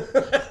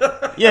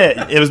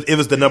 Yeah, it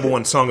was the number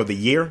one song of the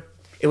year.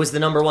 It was the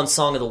number one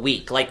song of the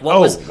week. Like, what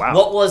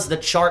was the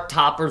chart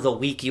topper the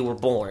week you were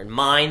born?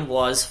 Mine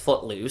was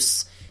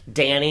Footloose.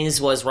 Danny's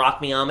was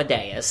Rock Me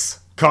Amadeus.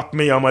 Cock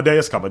me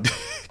Amadeus,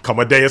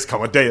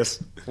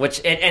 Amadeus.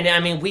 Which, and I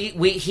mean,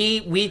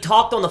 we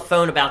talked on the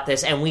phone about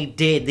this, and we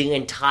did the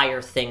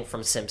entire thing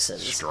from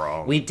Simpsons.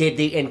 Strong. We did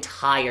the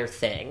entire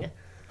thing.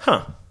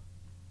 Huh.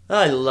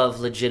 I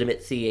love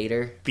legitimate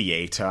theater.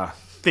 Theater.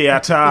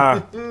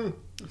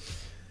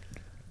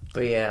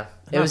 But yeah,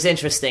 it was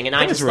interesting, and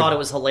I just thought it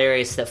was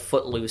hilarious that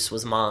Footloose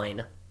was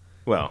mine.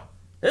 Well,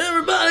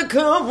 everybody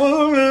come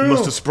for me. You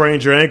must have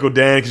sprained your ankle,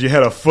 Dan, because you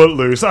had a foot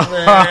loose. Put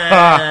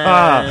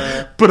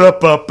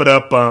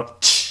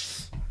up.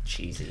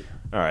 Cheesy.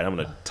 All right, I'm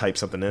going to type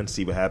something in,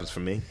 see what happens for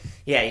me.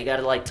 Yeah, you got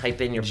to like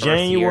type in your birth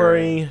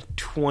January year.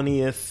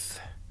 20th.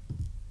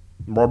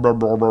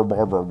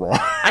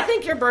 I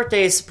think your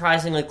birthday is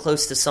surprisingly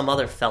close to some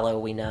other fellow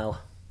we know.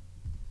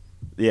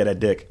 Yeah, that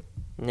dick.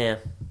 Yeah.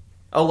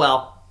 Oh,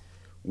 well.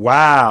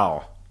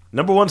 Wow.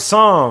 Number one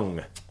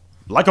song.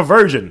 Like a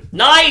Virgin.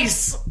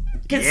 Nice!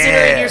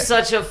 Considering you're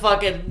such a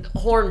fucking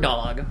horn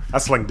dog. I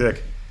sling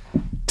dick.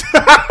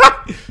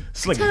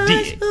 Sling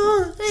dick.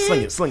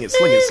 Sling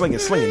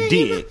it,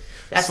 dick.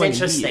 That's Slinging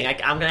interesting.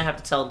 dick. I'm going to have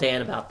to tell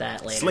Dan about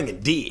that later. Slinging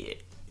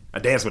dick. I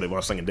dance with it while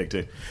I'm slinging dick,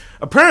 too.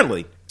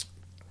 Apparently,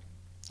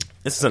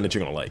 this is something that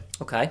you're going to like.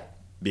 Okay.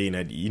 Being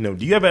that, do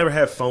you ever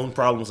have phone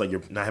problems, like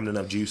you're not having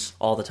enough juice?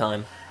 All the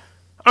time.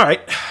 All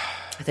right.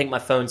 I think my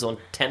phone's on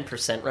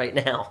 10% right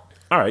now.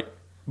 All right.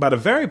 By the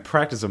very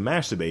practice of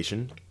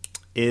masturbation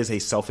is a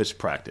selfish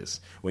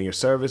practice. When you're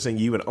servicing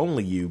you and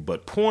only you,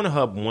 but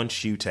Pornhub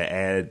wants you to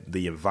add to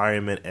the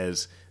environment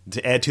as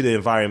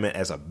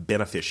a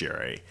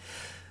beneficiary.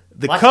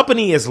 The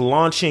company is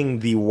launching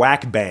the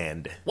Whack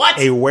Band,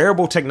 a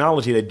wearable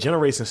technology that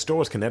generates and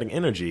stores kinetic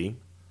energy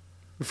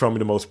from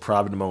the most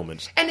private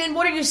moments. And then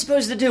what are you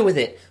supposed to do with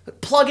it?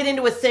 Plug it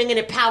into a thing and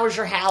it powers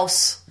your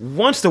house?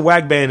 Once the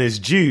Whack Band is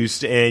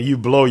juiced and you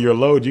blow your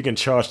load, you can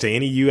charge to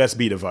any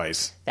USB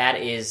device.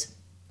 That is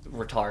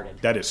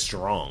retarded. That is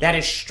strong. That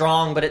is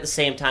strong, but at the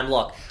same time,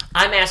 look,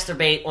 I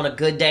masturbate on a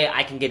good day,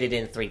 I can get it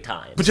in 3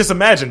 times. But just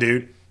imagine,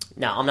 dude.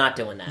 No, I'm not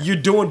doing that. You're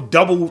doing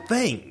double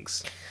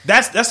things.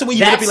 That's the way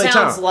you manipulate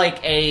time. That sounds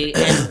like a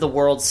end of the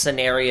world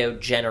scenario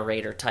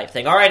generator type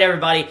thing. All right,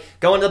 everybody,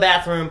 go into the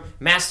bathroom,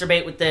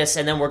 masturbate with this,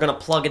 and then we're going to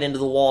plug it into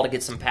the wall to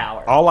get some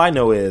power. All I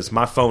know is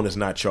my phone is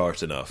not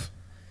charged enough.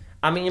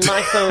 I mean,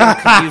 my phone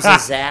could use a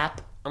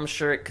zap. I'm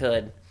sure it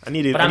could.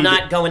 But I'm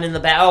not going in the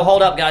bath. Oh,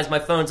 hold up, guys. My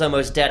phone's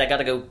almost dead. I got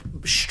to go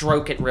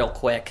stroke it real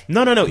quick.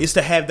 No. It's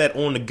to have that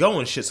on the go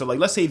and shit. So, like,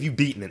 let's say if you're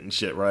beating it and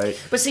shit, right?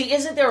 But see,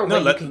 isn't there a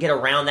way you can get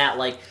around that?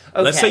 Like,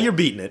 okay. Let's say you're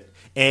beating it.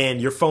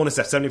 And your phone is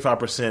at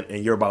 75%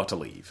 and you're about to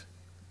leave.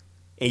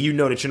 And you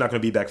know that you're not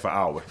going to be back for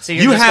hours. So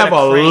you have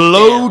a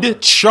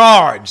load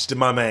charged,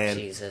 my man.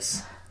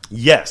 Jesus.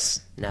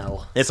 Yes.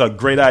 No. It's a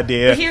great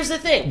idea. But here's the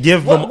thing.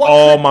 Give them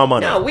all my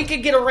money. No, we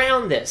could get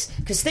around this.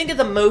 Because think of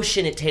the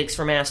motion it takes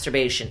for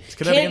masturbation.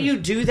 Can't you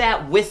do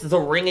that with the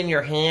ring in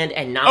your hand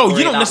and not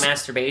worry about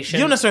masturbation?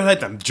 You don't necessarily have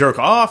to jerk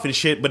off and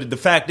shit, but the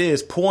fact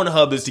is,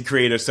 Pornhub is the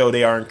creator, so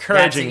they are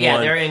encouraging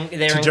they're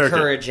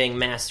encouraging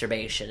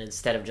masturbation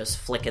instead of just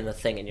flicking the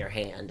thing in your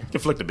hand. You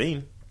can flick the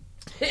bean.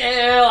 Ew,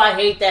 I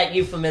hate that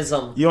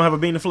euphemism. You don't have a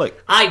bean to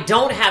flick? I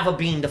don't have a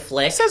bean to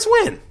flick. Since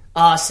when?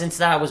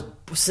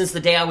 Since the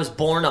day I was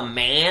born a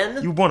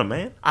man. You were born a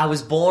man? I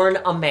was born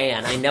a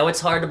man. I know it's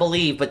hard to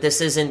believe, but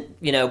this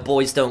isn't,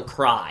 Boys Don't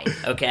Cry,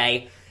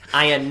 okay?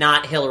 I am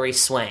not Hillary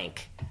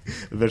Swank.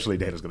 Eventually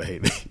Dana's going to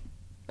hate me.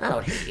 I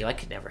don't hate you. I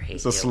could never hate you.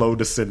 It's a slow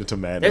descent into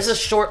madness. There's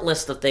a short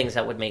list of things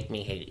that would make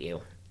me hate you.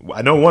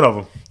 I know one of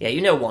them. Yeah,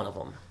 you know one of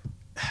them.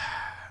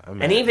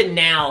 And even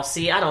now,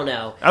 see, I don't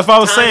know. That's what I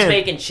was saying. Time's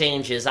making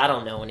changes. I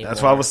don't know anymore.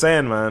 That's what I was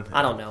saying, man.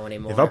 I don't know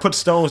anymore. If I put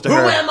stones to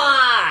her... Who am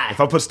I? If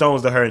I put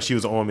stones to her and she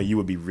was on me, you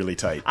would be really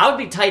tight. I would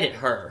be tight at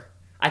her.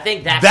 I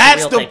think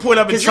that's the real point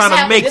I've been trying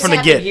to make from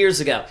the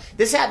get.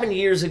 This happened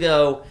years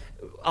ago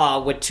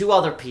with 2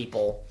 other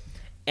people,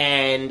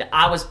 and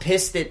I was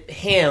pissed at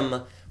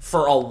him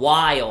for a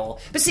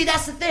while. But see,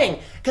 that's the thing,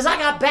 because I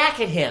got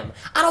back at him.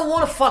 I don't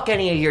want to fuck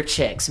any of your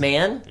chicks,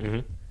 man. Mm-hmm.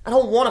 I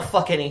don't want to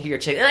fuck any of your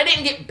chicks. And I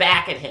didn't get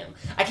back at him.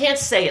 I can't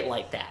say it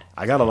like that.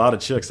 I got a lot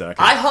of chicks that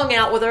I hung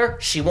out with her.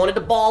 She wanted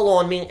to ball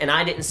on me, and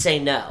I didn't say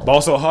no.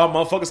 Ball so hard,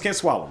 motherfuckers can't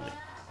swallow me.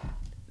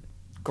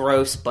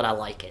 Gross, but I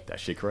like it. That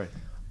shit correct.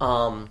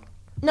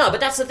 No,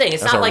 but that's the thing.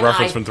 It's that's not like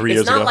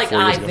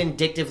I ago.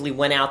 vindictively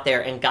went out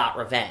there and got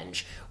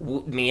revenge.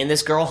 Me and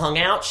this girl hung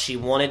out. She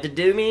wanted to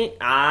do me.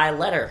 I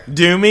let her.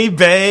 Do me,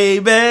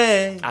 baby.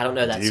 I don't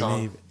know that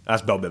song.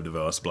 That's Belle Biv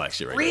DeVoe. That's black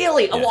shit right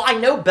Really? there. Oh, well, I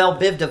know Belle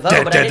Biv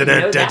DeVoe, but I didn't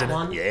know that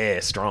one.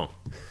 Yeah, strong.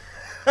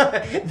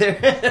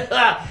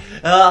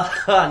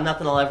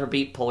 Nothing will ever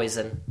beat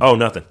Poison. Oh,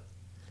 nothing.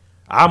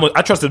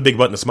 I trusted Big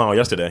Button to smile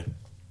yesterday.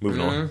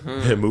 Moving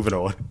on. Moving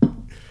on.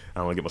 I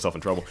don't want to get myself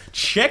in trouble.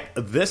 Check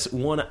this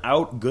one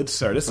out, good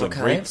sir. This is a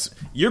great...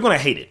 You're going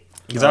to hate it.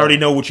 Because I already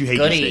know what you hate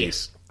these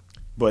days.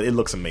 But it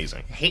looks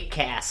amazing. Hate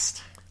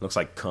cast. Looks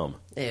like cum.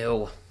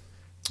 Ew.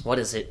 What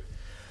is it?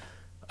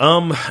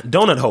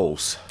 Donut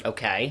holes.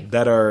 Okay.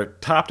 That are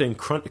topped in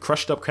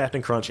crushed up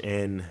Captain Crunch,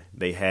 and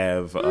they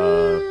have...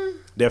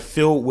 They're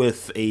filled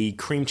with a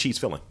cream cheese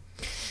filling.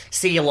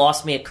 See, you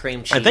lost me at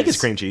cream cheese. I think it's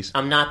cream cheese.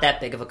 I'm not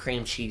that big of a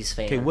cream cheese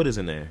fan. Okay, what is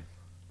in there? It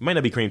might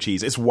not be cream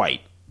cheese. It's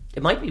white.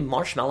 It might be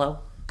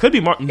marshmallow. Could be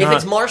If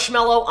it's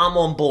marshmallow, I'm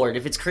on board.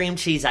 If it's cream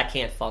cheese, I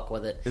can't fuck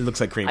with it. It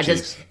looks like cream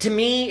cheese. To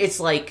me,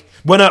 it's like...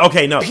 Well, no,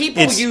 okay, no.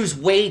 People use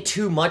way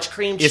too much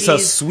cream cheese. It's a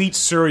sweet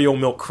cereal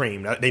milk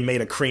cream. They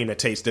made a cream that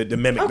tastes to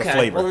mimic the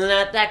flavor. Well,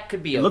 then that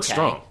could be okay. It looks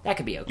strong. That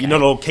could be okay. You know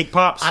the little cake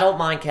pops? I don't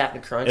mind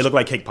Captain Crunch. It look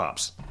like cake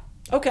pops.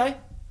 Okay.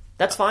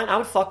 That's fine. I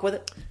would fuck with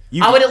it.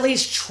 I would at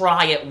least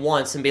try it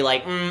once and be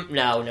like,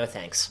 no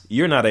thanks.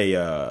 You're not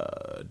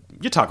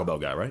you're Taco Bell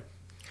guy, right?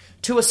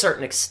 To a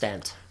certain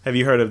extent. Have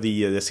you heard of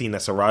the scene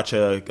that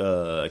Sriracha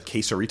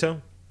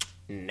quesarito?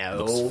 No. It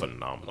looks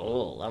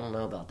phenomenal. Oh, I don't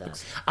know about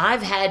that.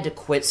 I've had to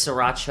quit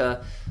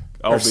Sriracha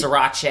or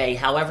Sriracha,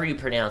 however you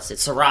pronounce it.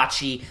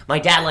 Sriracha. My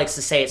dad likes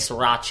to say it's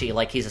Sriracha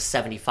like he's a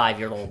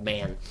 75-year-old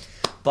man.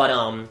 But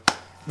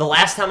the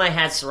last time I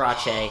had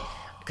Sriracha,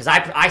 because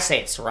I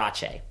say it's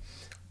Sriracha,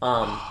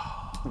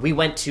 we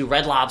went to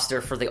Red Lobster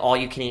for the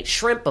all-you-can-eat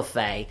shrimp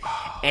buffet,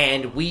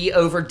 and we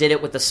overdid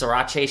it with the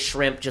Sriracha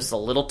shrimp just a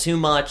little too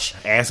much.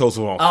 Assholes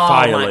were on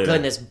fire. Oh, my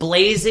goodness.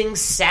 Blazing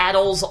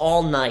saddles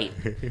all night.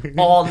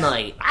 All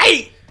night.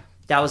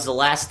 That was the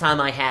last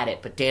time I had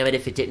it, but damn it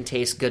if it didn't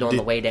taste good on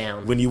the way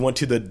down. When you went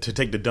to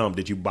take the dump,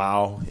 did you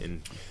bow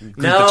and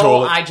No, the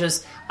toilet? I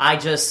just,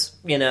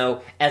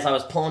 as I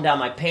was pulling down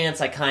my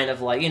pants, I kind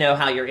of like,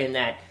 how you're in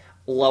that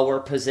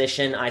lower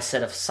position. I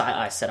said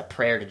a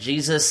prayer to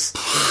Jesus.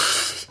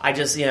 I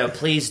just,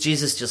 please,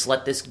 Jesus, just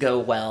let this go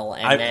well.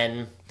 And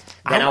then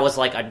I was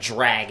like a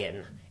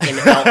dragon.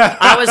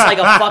 I was like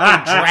a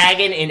fucking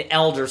dragon in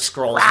Elder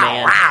Scrolls,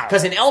 man.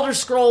 Because in Elder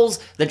Scrolls,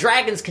 the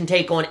dragons can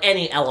take on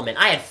any element.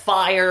 I had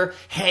fire,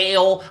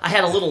 hail, I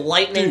had a little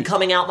lightning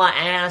coming out my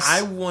ass.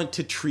 I want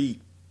to treat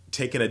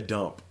taking a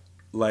dump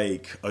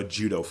like a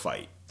judo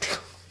fight.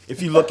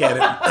 If you look at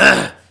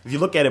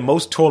it,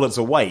 most toilets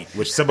are white,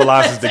 which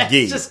symbolizes the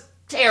gi. It's just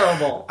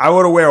terrible. I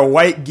want to wear a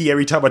white gi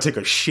every time I take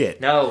a shit.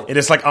 No. And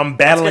it's like I'm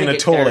battling the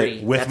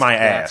toilet with my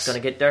ass. It's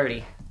going to get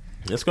dirty.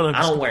 I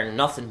don't wear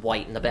nothing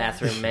white in the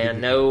bathroom, man.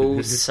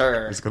 No,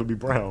 sir. It's going to be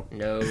brown.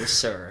 No,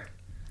 sir.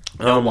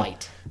 No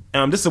white.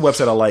 This is a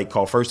website I like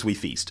called First We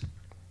Feast.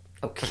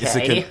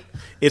 Okay.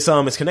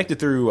 It's connected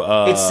through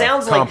it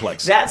sounds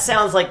Complex. That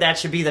sounds like that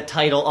should be the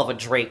title of a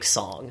Drake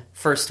song.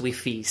 First We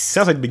Feast.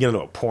 Sounds like the beginning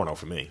of a porno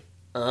for me.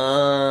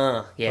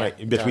 Yeah. Like,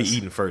 bitch, we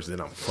eating first, then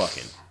I'm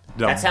fucking.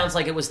 That sounds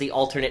like it was the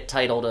alternate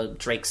title to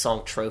Drake's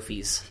song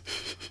Trophies.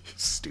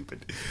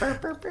 Stupid.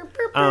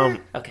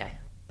 Okay.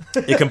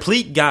 A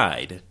complete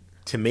guide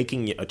to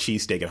making a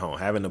cheesesteak at home.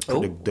 Having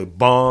the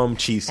bomb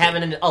cheesesteak.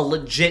 Having a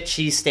legit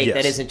cheesesteak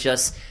that isn't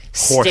just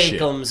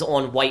steakums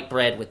on white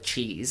bread with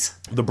cheese.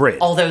 The bread.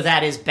 Although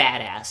that is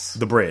badass.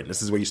 The bread.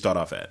 This is where you start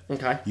off at.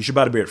 Okay. You should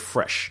buy the bread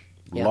fresh.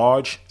 Yep.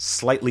 Large,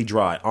 slightly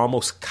dry,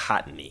 almost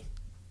cottony.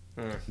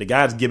 The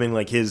guy's giving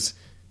like his...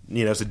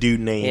 it's a dude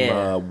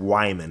named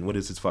Wyman. What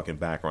is his fucking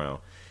background?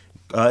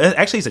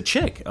 Actually, it's a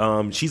chick.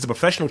 She's a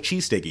professional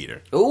cheesesteak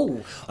eater.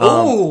 Ooh.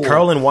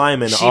 Carolyn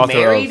Wyman, author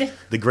married? of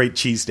the Great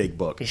Cheesesteak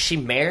Book. Is she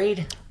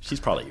married? She's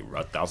probably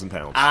 1,000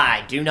 pounds.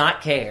 I do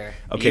not care.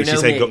 Okay, she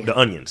said the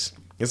onions.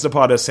 It's the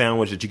part of the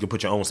sandwich that you can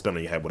put your own spin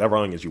on. You have whatever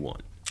onions you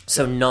want.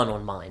 So none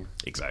on mine.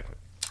 Exactly.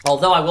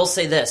 Although I will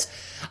say this.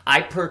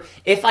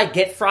 If I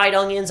get fried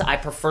onions, I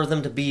prefer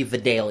them to be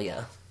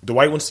Vidalia. The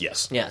white ones,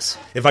 yes. Yes.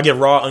 If I get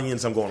raw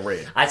onions, I'm going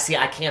red. I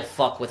can't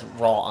fuck with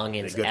raw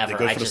onions ever. They're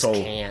good for the soul.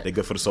 Can't. They're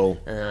good for the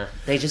soul.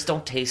 They just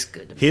don't taste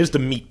good to me. Here's the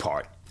meat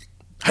part.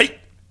 Hey!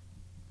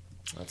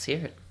 Let's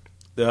hear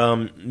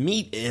it.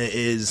 Meat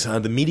is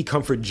the meaty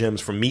comfort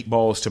gems from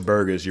meatballs to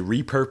burgers. You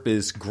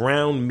repurpose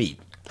ground meat.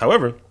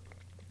 However,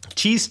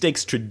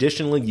 cheesesteaks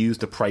traditionally use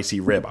the pricey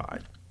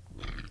ribeye.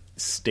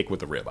 Stick with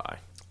the ribeye.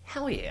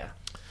 Hell yeah.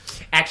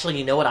 Actually,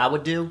 you know what I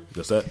would do?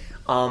 What's that?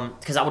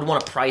 Because I would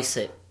want to price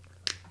it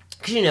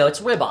because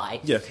it's ribeye.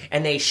 Yeah.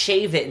 And they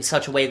shave it in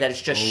such a way that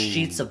it's just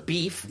sheets of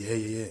beef.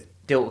 Yeah.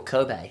 Do it with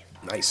Kobe.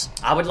 Nice.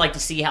 I would like to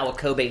see how a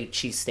Kobe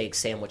cheesesteak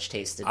sandwich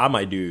tasted. I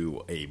might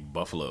do a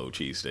buffalo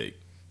cheesesteak.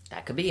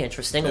 That could be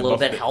interesting. A little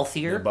bit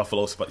healthier. The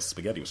buffalo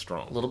spaghetti was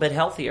strong. A little bit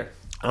healthier.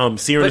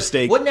 Searing a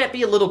steak. Wouldn't that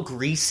be a little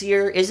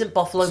greasier? Isn't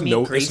buffalo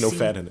meat greasy? There's no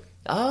fat in it.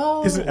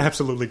 Oh. There's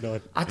absolutely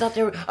none. I thought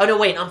there were... Oh, no,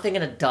 wait. I'm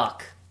thinking of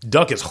duck.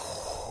 Duck is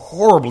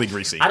horribly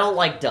greasy. I don't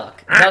like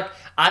duck.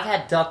 I've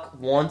had duck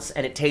once,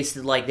 and it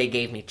tasted like they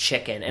gave me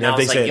chicken. And I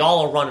was like,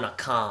 y'all are running a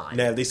con.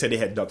 Now, they said they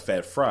had duck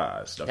fat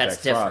fries. That's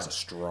fat different. Fries are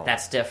strong.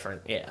 That's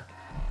different, yeah.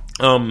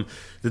 The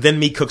then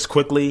meat cooks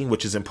quickly,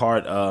 which is in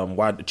part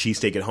why the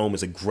cheesesteak at home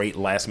is a great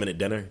last-minute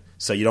dinner.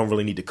 So you don't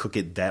really need to cook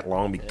it that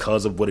long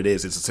because of what it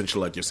is. It's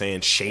essentially, like you're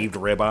saying, shaved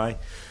ribeye.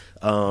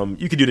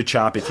 You can do the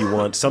chop if you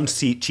want. Some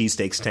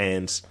cheesesteak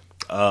stands,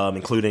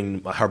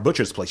 including her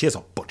butcher's place. She has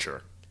a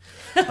butcher.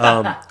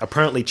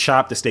 Apparently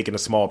chop the steak into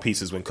small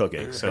pieces when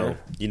cooking. So,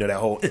 that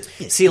whole...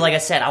 See, like I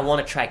said, I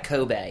want to try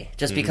Kobe.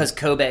 Just because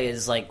Kobe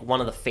is like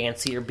one of the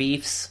fancier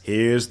beefs.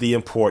 Here's the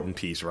important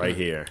piece right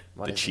here.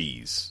 The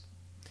cheese.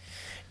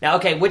 Now,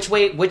 okay,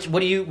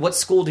 what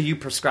school do you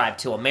prescribe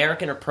to?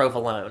 American or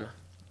provolone?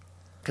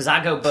 Because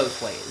I go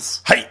both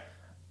ways. Hey!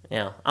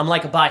 Yeah, I'm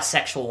like a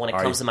bisexual when it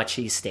comes to my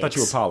cheesesteaks. I thought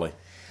you were poly.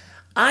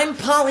 I'm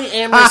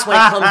polyamorous when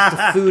it comes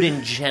to food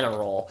in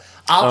general.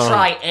 I'll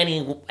try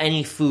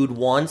any food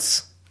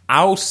once.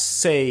 I'll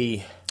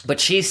say... But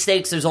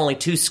cheesesteaks, there's only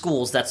two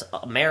schools. That's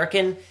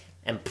American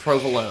and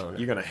provolone.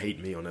 You're going to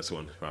hate me on this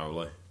one,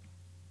 probably.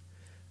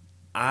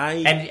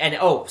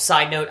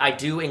 Side note, I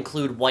do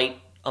include white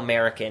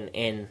American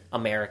in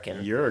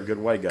American. You're a good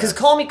white guy. Because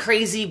call me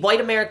crazy, white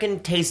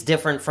American tastes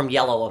different from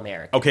yellow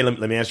American. Okay,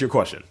 let me ask you a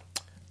question.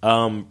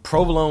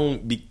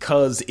 Provolone,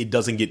 because it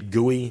doesn't get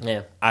gooey,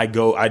 I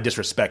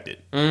disrespect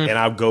it. And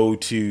I'll go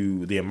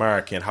to the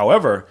American.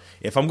 However,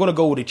 if I'm going to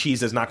go with a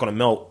cheese that's not going to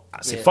melt,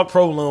 I say fuck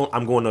provolone,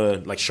 I'm going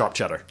to like sharp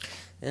cheddar.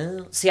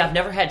 See, I've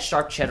never had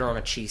sharp cheddar on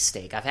a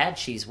cheesesteak. I've had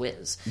Cheese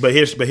Whiz. But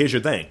here's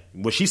your thing.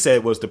 What she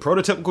said was the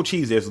prototypical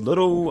cheese. There's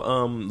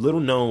little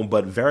known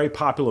but very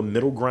popular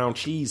middle ground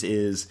cheese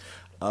is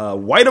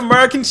white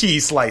American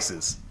cheese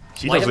slices.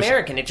 White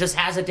American, it just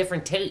has a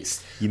different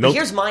taste. But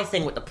here's my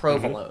thing with the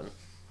provolone.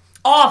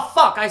 Oh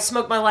fuck! I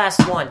smoked my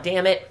last one.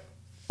 Damn it.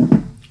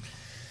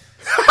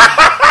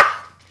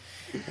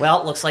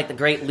 Well, it looks like the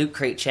Great Loot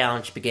Crate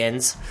Challenge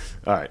begins.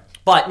 All right.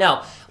 But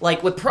no,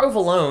 like with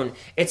provolone,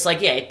 it's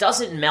like, it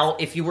doesn't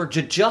melt. If you were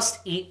to just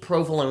eat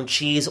provolone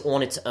cheese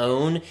on its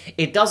own,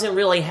 it doesn't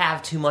really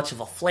have too much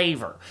of a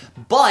flavor.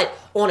 But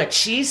on a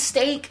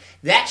cheesesteak,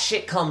 that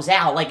shit comes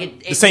out.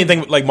 Like the same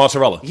thing like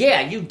mozzarella.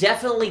 Yeah, you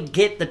definitely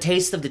get the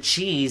taste of the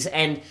cheese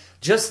and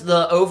just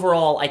the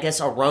overall, I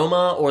guess,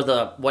 aroma or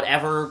the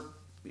whatever,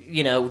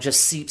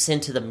 just seeps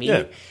into the meat.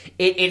 Yeah.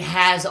 It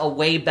has a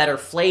way better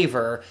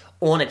flavor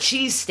on a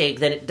cheesesteak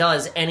than it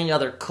does any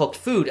other cooked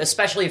food,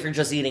 especially if you're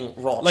just eating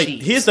raw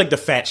cheese. Here's like the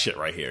fat shit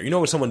right here. You know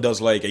when someone does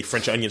like a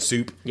French onion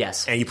soup?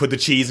 Yes. And you put the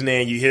cheese in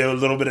there and you hear a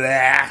little bit of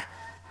that.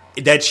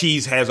 That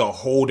cheese has a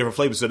whole different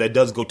flavor, so that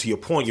does go to your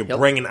point. You're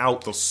bringing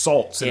out the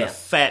salts and the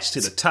fats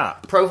to the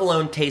top.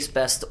 Provolone tastes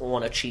best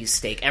on a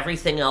cheesesteak.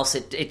 Everything else,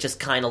 it just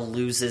kind of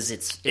loses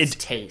its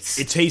taste.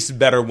 It tastes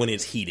better when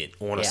it's heated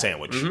on a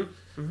sandwich.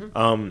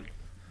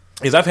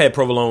 Because I've had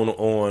provolone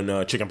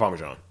on chicken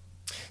parmesan.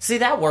 See,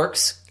 that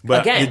works.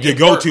 But again, your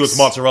go-to is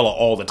mozzarella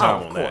all the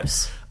time on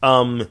course.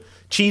 That.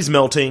 Cheese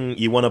melting,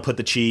 you want to put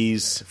the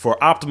cheese,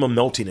 for optimum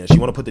meltiness, you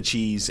want to put the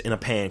cheese in a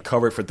pan,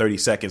 cover it for 30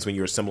 seconds when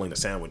you're assembling the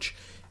sandwich,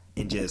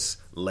 and just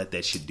let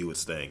that shit do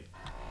its thing.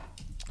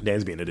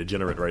 Dan's being a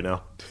degenerate right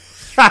now.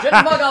 Shut the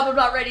fuck up, I'm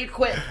not ready to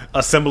quit.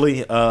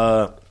 Assembly,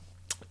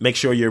 make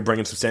sure you're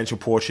bringing substantial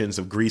portions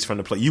of grease from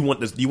the plate. You want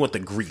the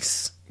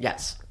grease.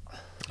 Yes.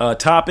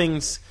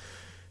 Toppings,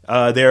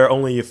 there are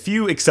only a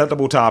few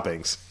acceptable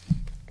toppings.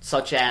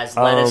 Such as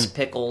lettuce,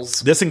 pickles.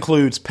 This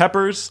includes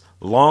peppers,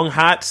 long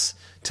hots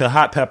to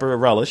hot pepper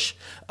relish,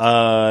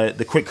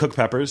 the quick cook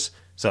peppers.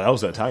 So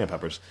those are Italian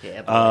peppers.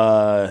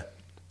 Yeah.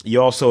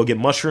 You also get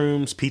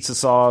mushrooms, pizza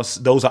sauce.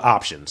 Those are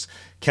options.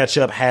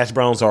 Ketchup, hash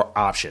browns are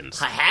options.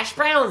 Hash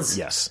browns?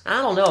 Yes.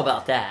 I don't know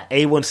about that.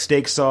 A1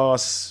 steak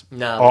sauce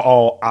are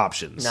all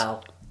options.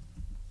 No.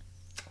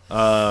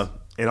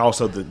 And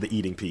also the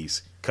eating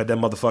piece. Cut that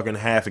motherfucker in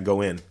half and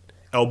go in.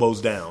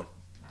 Elbows down.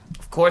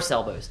 Of course,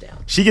 elbows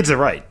down. She gets it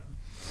right.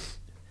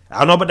 I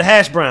don't know about the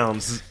hash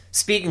browns.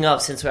 Speaking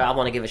of, since I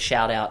want to give a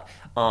shout out,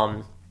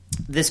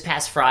 this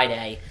past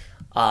Friday,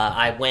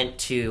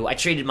 I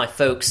treated my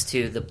folks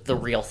to the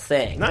Real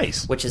Thing.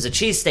 Nice. Which is a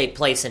cheesesteak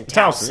place in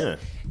Towson.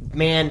 Yeah.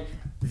 Man,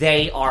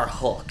 they are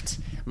hooked.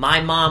 My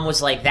mom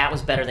was like, that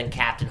was better than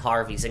Captain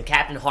Harvey's. And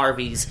Captain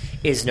Harvey's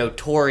is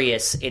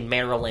notorious in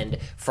Maryland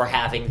for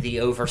having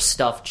the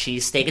overstuffed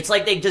cheesesteak. It's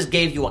like they just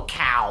gave you a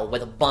cow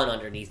with a bun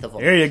underneath of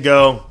them. There you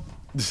go.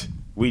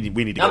 We need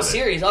to go I'm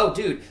serious. Oh,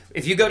 dude.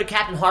 If you go to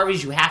Captain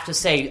Harvey's, you have to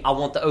say, I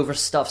want the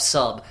overstuffed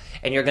sub.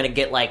 And you're going to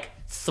get like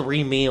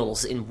 3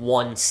 meals in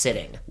one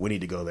sitting. We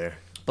need to go there.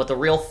 But the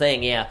Real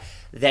Thing, yeah.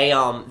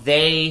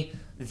 They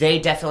they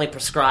definitely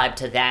prescribe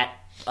to that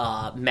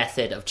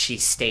method of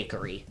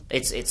cheesesteakery.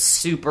 It's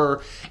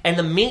super, and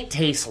the meat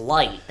tastes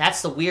light.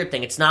 That's the weird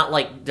thing. It's not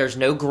like there's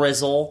no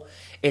grizzle.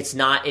 It's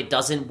not. It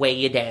doesn't weigh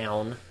you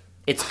down.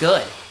 It's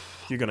good.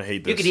 You're gonna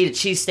hate this. You could eat a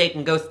cheesesteak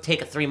and go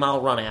take a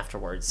 3-mile run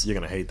afterwards. You're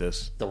gonna hate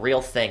this. The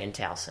real thing in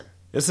Towson.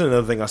 This is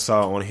another thing I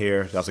saw on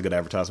here. That's a good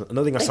advertisement.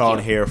 Another thing I saw on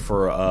here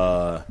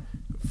for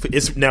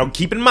it's now.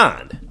 Keep in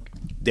mind,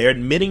 they're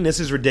admitting this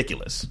is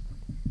ridiculous.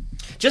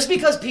 Just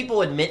because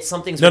people admit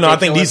something's ridiculous. No, I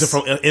think these are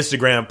from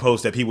Instagram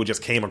posts that people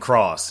just came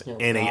across and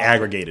they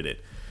aggregated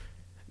it.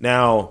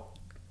 Now,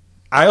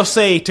 I'll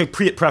say to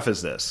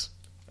preface this,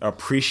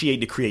 appreciate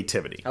the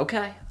creativity.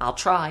 Okay, I'll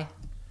try.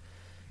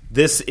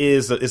 This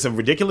is it's a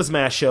ridiculous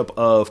mashup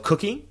of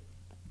cookie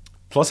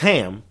plus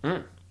ham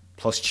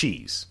plus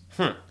cheese.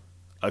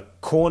 A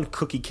corn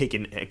cookie cake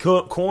and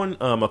corn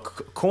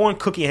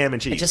cookie ham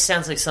and cheese. It just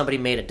sounds like somebody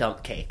made a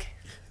dump cake.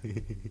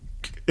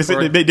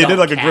 They did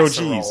like a grilled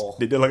cheese.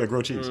 They did like a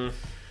grilled cheese. All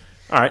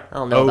right. I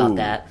don't know about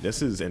that.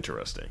 This is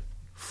interesting.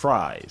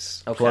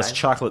 Fries plus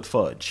chocolate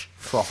fudge.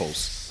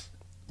 Truffles.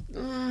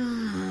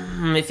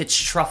 If it's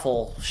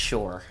truffle,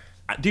 sure.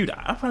 Dude,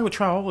 I probably would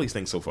try all these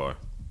things so far.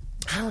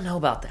 I don't know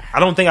about that. I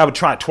don't think I would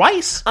try it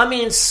twice. I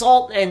mean,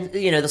 salt and,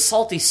 the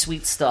salty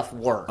sweet stuff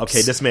works.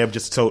 Okay, this may have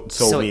just sold me in.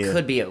 So it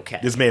could be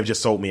okay. This may have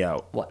just sold me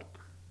out. What?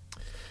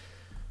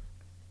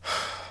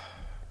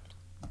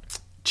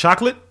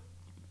 Chocolate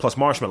plus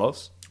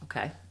marshmallows.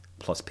 Okay.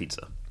 Plus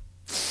pizza.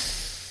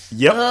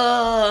 Yep.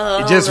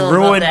 It just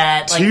ruined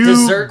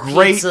two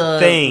great pizza,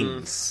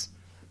 things.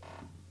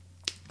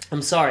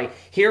 I'm sorry.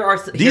 Here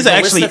are these are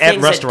actually at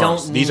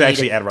restaurants. These are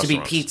actually at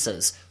restaurants. To be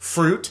pizzas: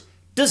 fruit,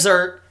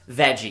 dessert,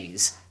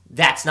 veggies.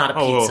 That's not a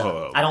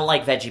pizza. I don't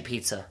like veggie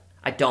pizza.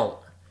 I don't.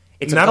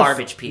 It's not a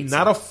garbage pizza.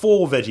 Not a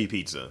full veggie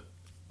pizza.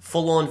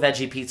 Full-on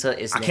veggie pizza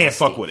is nasty. I can't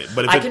fuck with it.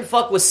 But I can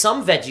fuck with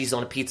some veggies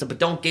on a pizza, but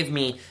don't give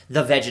me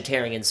the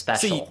vegetarian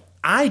special. See,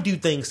 I do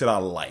things that I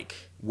like.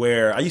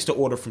 Where I used to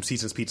order from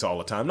Season's Pizza all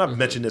the time. And I've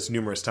mentioned this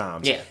numerous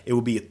times. Yeah. It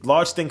would be a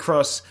large thin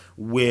crust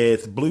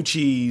with blue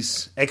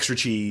cheese, extra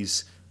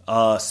cheese,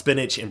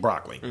 spinach, and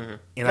broccoli. And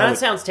that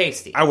sounds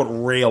tasty. I would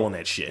rail on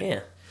that shit.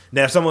 Yeah.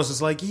 Now, if someone's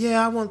just like,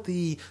 yeah, I want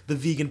the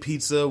vegan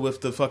pizza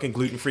with the fucking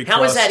gluten-free crust.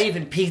 How is that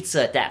even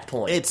pizza at that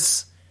point?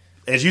 It's,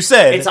 as you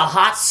said... It's a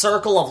hot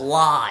circle of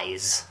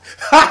lies.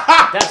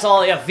 That's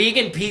all. Yeah,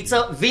 vegan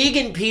pizza?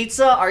 Vegan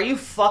pizza? Are you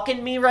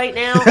fucking me right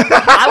now?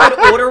 I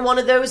would order one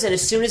of those, and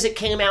as soon as it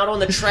came out on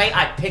the tray,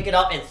 I'd pick it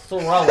up and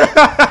throw it.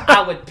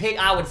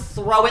 I would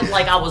throw it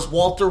like I was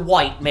Walter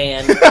White,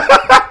 man.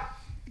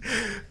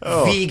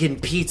 Vegan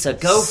pizza.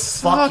 Go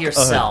fuck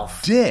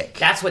yourself. A dick.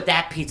 That's what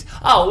that pizza...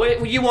 Oh,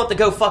 you want the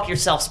go fuck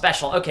yourself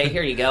special. Okay,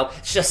 here you go.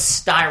 It's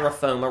just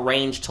styrofoam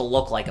arranged to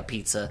look like a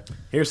pizza.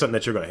 Here's something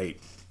that you're going to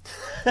hate.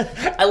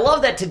 I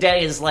love that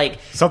today is like...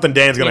 Something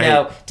Dan's going to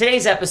hate.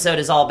 Today's episode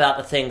is all about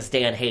the things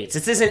Dan hates.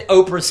 This isn't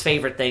Oprah's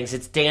favorite things.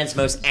 It's Dan's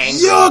most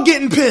angry. You're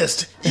getting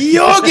pissed.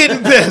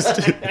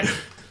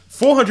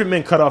 400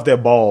 men cut off their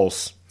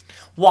balls.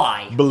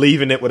 Why?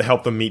 Believing it would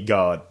help them meet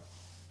God.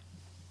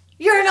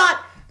 You're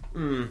not...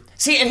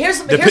 See, and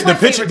here's my favorite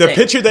thing. The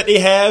picture that they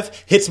have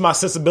hits my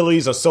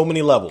sensibilities on so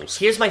many levels.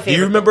 Here's my favorite. Do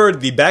you remember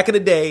the back in the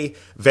day,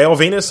 Val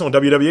Venus on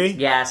WWE?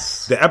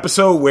 Yes. The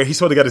episode where he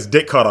sort of got his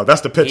dick cut off.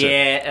 That's the picture.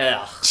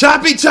 Yeah.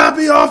 Choppy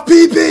off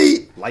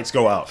PP. Lights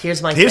go out.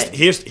 Here's my thing.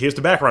 Here's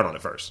the background on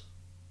it first.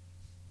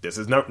 This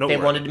is no. They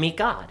wanted to meet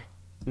God.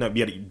 No, but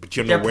you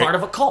don't They're know where, part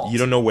of a cult. You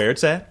don't know where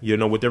it's at. You don't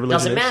know what their religion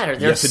Doesn't is. matter.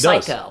 They're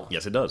psycho.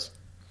 Yes, it does.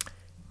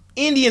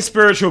 Indian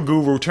spiritual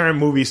guru turned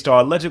movie star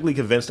allegedly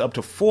convinced up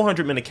to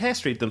 400 men to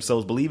castrate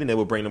themselves, believing they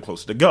would bring them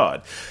closer to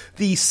God.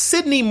 The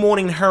Sydney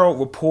Morning Herald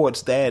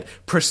reports that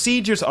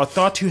procedures are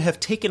thought to have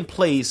taken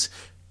place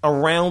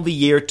around the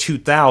year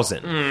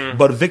 2000,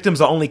 but victims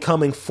are only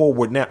coming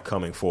forward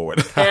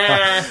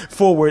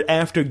forward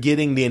after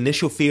getting the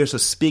initial fears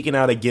of speaking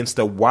out against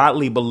the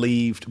widely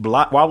beloved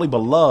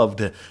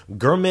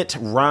Gurmit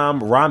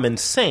Ram Raman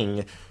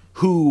Singh,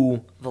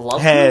 who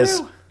has...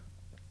 Guru?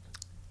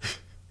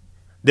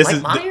 This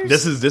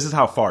is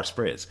how far it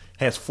spreads.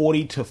 Has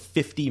 40 to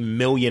 50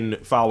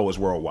 million followers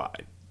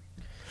worldwide.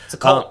 It's a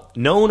cult.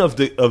 Known as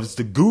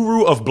the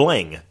guru of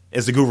bling,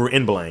 as the guru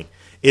in bling,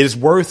 is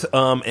worth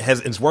an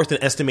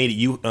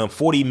estimated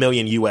 40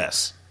 million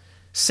US.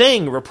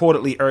 Singh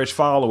reportedly urged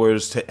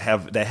followers to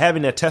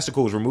having their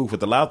testicles removed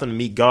would allow them to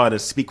meet God and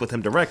speak with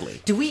Him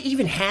directly. Do we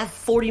even have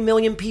 40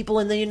 million people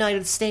in the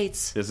United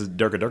States? This is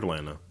Durga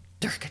land, though.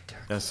 Durga.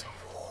 That's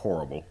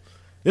horrible.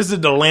 This is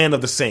the land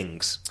of the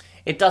Singhs.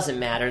 It doesn't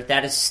matter.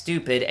 That is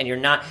stupid, and you're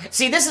not...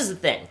 See, this is the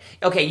thing.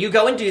 Okay, you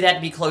go and do that to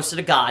be closer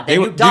to God.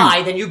 Then you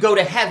die, then you go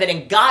to heaven,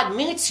 and God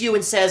meets you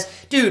and says,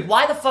 dude,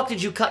 why the fuck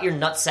did you cut your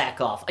nutsack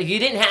off? You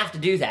didn't have to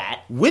do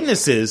that.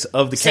 Witnesses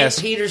of the St.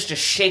 Peter's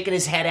just shaking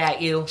his head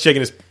at you.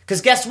 Shaking his...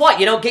 Because guess what?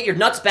 You don't get your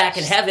nuts back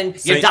in heaven.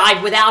 You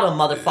died without them,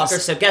 motherfucker.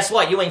 So guess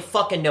what? You ain't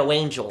fucking no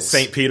angels.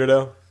 St. Peter,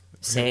 though?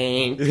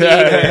 St. Peter.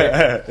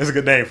 That's a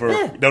good name for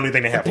the only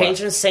thing they have. The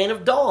patron saint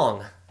of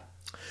Dong.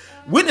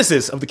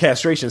 Witnesses of the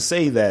castration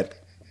say that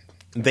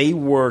They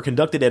were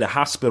conducted at a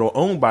hospital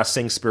owned by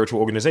Singh's spiritual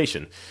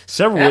organization.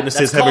 Several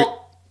witnesses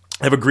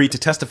have agreed to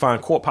testify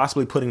in court,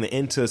 possibly putting an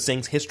end to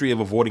Singh's history of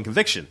avoiding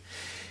conviction.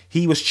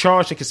 He was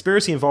charged in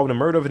conspiracy involving the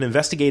murder of an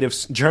investigative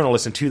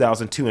journalist in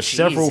 2002, and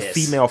several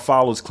female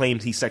followers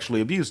claimed he sexually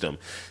abused them.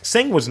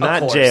 Singh was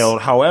not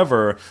jailed,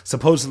 however,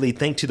 supposedly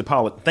thanks to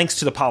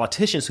the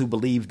politicians who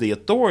believe the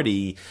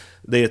authority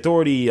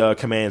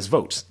commands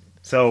votes.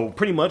 So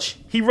pretty much,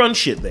 he runs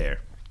shit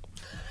there.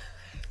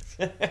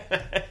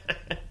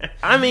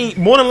 I mean,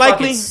 more than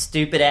likely,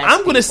 stupid ass.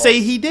 I'm going to say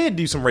he did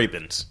do some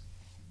rapings.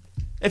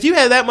 If you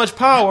had that much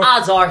power,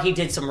 odds are he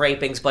did some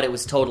rapings, but it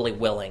was totally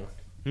willing.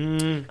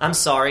 I'm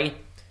sorry.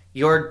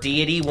 Your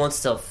deity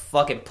wants to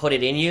fucking put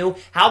it in you.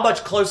 How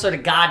much closer to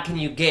God can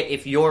you get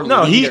if you're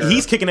leader?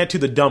 He's kicking that to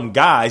the dumb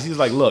guys. He's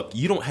like, look,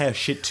 you don't have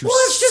shit to say,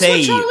 it's just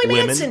what Charlie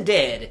Manson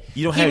did.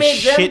 You don't have shit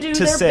to say. He made them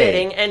do their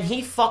bidding, and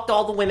he fucked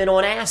all the women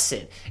on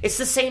acid. It's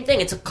the same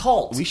thing. It's a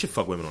cult. We should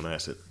fuck women on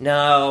acid.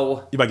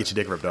 No. You might get your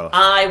dick ripped off.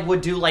 I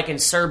would do like in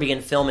Serbian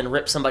film and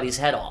rip somebody's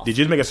head off. Did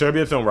you just make a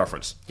Serbian film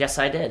reference? Yes,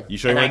 I did. You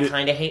sure? And I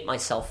kind of hate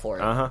myself for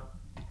it. Uh-huh.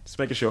 Just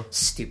making sure.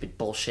 Stupid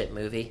bullshit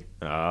movie.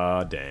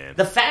 Oh, damn.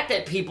 The fact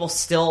that people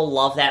still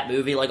love that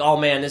movie, like, oh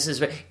man, this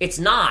is... It's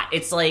not.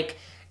 It's like,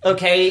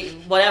 okay,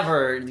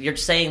 whatever. You're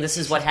saying this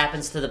is what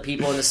happens to the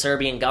people in the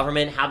Serbian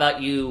government. How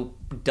about you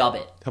dub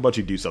it? How about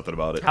you do something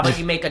about it? How about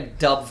you make a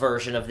dub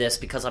version of this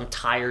because I'm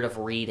tired of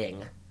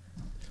reading?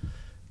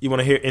 You want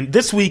to hear... And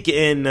this week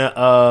in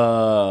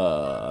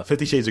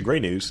 50 Shades of Grey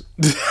news...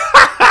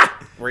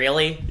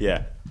 Really?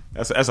 Yeah.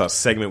 That's a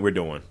segment we're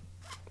doing.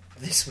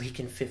 This week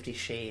in 50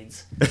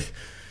 Shades.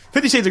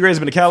 50 Shades of Grey has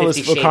been a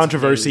catalyst for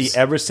controversy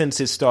ever since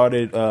it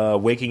started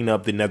waking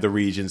up the nether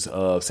regions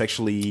of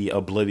sexually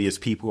oblivious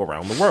people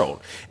around the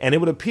world. And it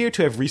would appear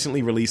to have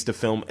recently released a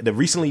film. The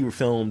recently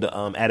filmed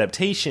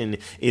adaptation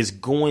is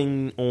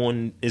doing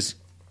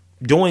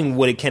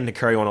what it can to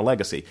carry on a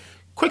legacy.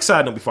 Quick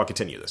side note before I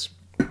continue this.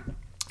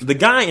 The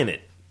guy in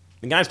it,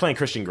 the guy's playing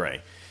Christian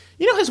Grey.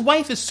 You know his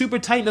wife is super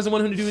tight and doesn't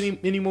want him to do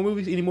any more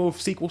movies, any more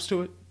sequels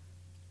to it?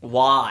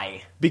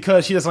 Why?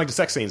 Because she doesn't like the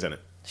sex scenes in it.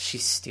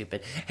 She's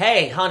stupid.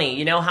 Hey, honey,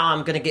 you know how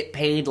I'm going to get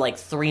paid like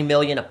 $3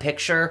 million a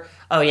picture?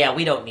 Oh, yeah,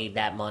 we don't need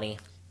that money.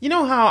 You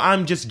know how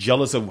I'm just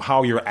jealous of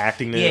how you're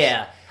acting this?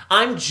 Yeah,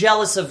 I'm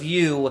jealous of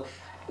you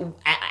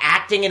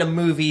acting in a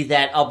movie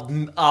that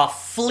a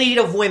fleet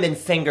of women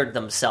fingered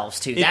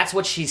themselves to. That's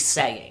what she's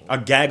saying. A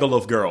gaggle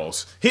of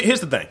girls. Here's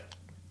the thing.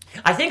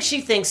 I think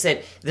she thinks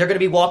that they're going to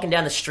be walking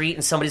down the street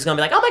and somebody's going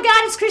to be like, oh my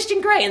God, it's Christian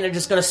Grey. And they're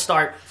just going to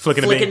start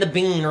flicking the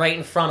bean right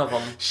in front of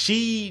them.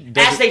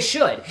 As they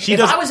should.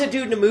 If I was a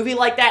dude in a movie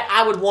like that,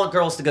 I would want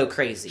girls to go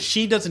crazy.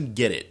 She doesn't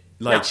get it.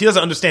 She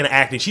doesn't understand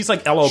acting. She's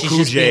like LL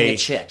Cool J.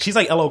 She's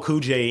like LL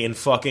Cool J in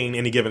fucking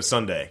Any Given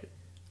Sunday.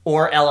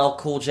 Or LL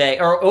Cool J.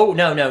 Or,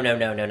 no,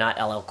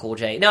 not LL Cool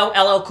J. No,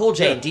 LL Cool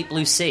J in Deep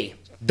Blue Sea.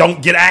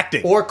 Don't get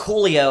acting. Or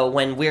Coolio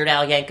when Weird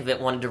Al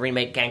Yankovic wanted to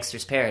remake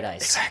Gangster's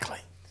Paradise. Exactly.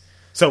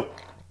 So,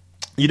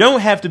 you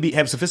don't have to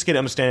have sophisticated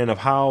understanding of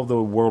how the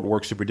world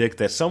works to predict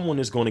that someone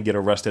is going to get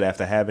arrested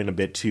after having a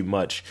bit too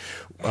much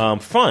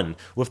fun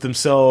with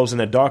themselves in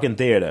a darkened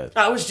theater.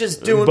 I was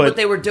just doing what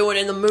they were doing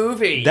in the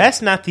movie.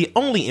 That's not the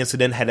only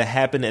incident that had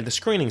happened at the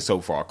screening so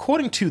far.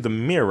 According to The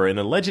Mirror, an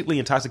allegedly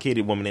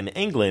intoxicated woman in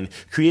England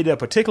created a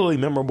particularly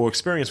memorable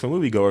experience for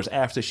moviegoers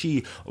after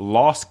she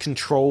lost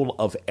control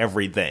of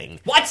everything.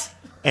 What?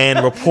 And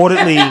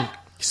reportedly...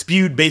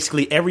 spewed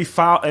basically every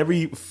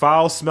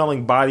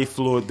foul-smelling body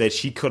fluid that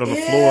she could on the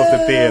floor of the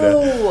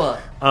theater.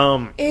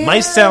 Might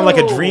sound like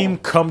a dream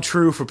come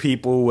true for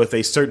people with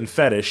a certain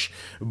fetish,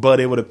 but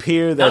it would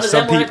appear that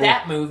some people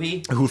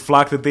who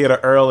flocked to the theater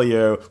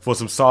earlier for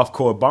some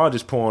softcore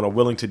bondage porn are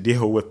willing to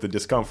deal with the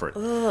discomfort.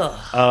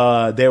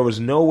 There was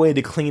no way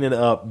to clean it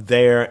up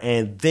there,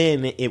 and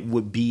then it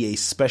would be a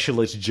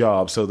specialist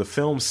job. So the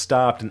film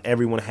stopped, and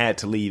everyone had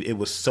to leave. It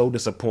was so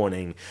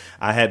disappointing.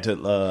 I had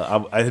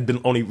been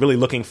only really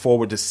looking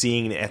forward to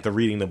seeing it after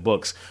reading the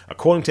books.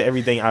 According to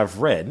everything I've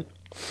read,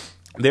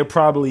 they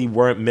probably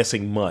weren't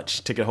missing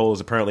much. Ticket holders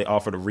apparently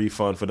offered a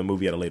refund for the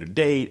movie at a later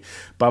date.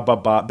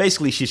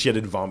 Basically, she shitted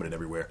and vomited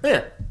everywhere.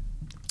 Yeah.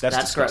 That's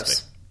disgusting.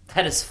 Gross.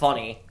 That is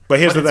funny. But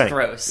here's the thing.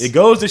 Gross. It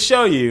goes to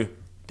show you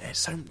that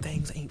certain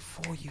things ain't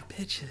for you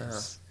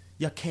bitches.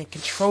 Y'all can't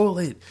control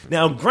it.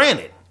 Now,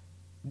 granted,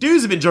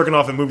 dudes have been jerking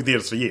off in movie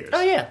theaters for years.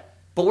 Oh, yeah.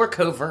 But we're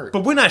covert.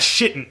 But we're not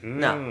shitting.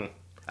 No.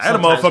 I had a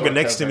motherfucker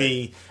next to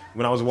me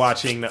when I was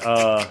watching,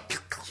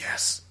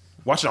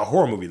 watching a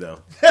horror movie, though.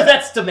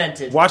 That's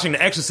demented. Watching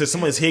The Exorcist,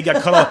 someone's head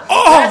got cut off.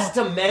 Oh! That's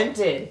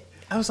demented.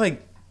 I was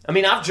like... I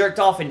mean, I've jerked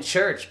off in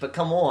church, but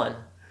come on.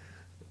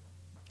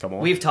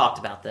 We've talked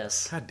about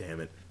this. God damn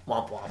it.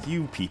 Womp womp.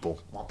 You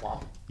people. Womp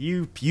womp.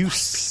 You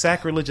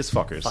sacrilegious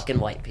fuckers. Fucking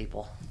white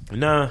people.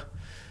 Nah.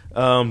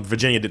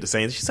 Virginia did the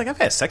same. She's like, I've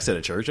had sex at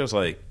a church. I was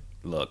like,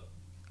 look,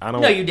 I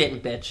don't... No, you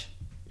didn't, bitch.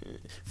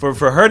 For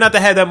her not to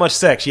have that much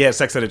sex, she had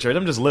sex at a church.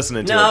 I'm just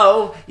listening to it.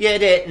 No, you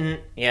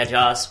didn't. You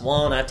just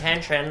want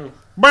attention.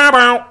 But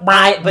no,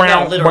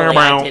 literally,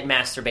 I did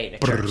masturbate in a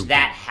church.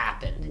 That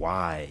happened.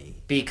 Why?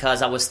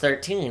 Because I was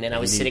 13 and I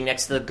was sitting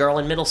next to the girl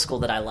in middle school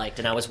that I liked,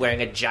 and I was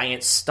wearing a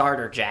giant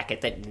starter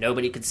jacket that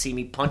nobody could see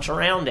me punch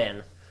around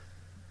in.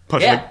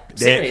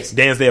 Serious.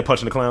 Dan's there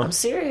punching the clown. I'm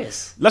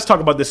serious. Let's talk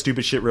about this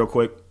stupid shit real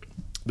quick.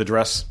 The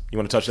dress. You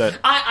want to touch that?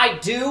 I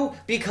do,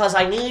 because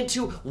I need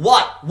to.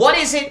 What? What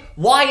is it?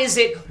 Why is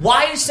it?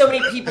 Why do so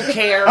many people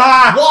care?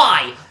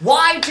 Why?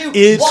 Why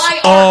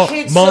are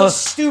kids so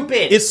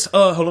stupid? It's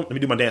hold on, let me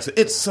do my dance.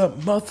 It's a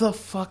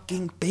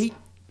motherfucking bait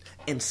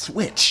and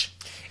switch.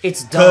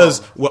 It's dumb. Because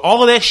when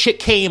all of that shit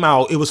came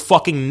out, it was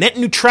fucking net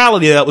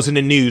neutrality that was in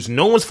the news.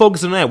 No one's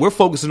focusing on that. We're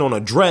focusing on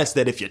a dress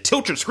that if you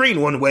tilt your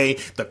screen one way,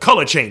 the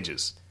color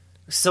changes.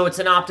 So it's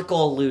an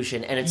optical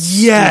illusion, and it's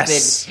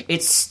stupid.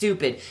 It's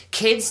stupid.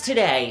 Kids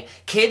today,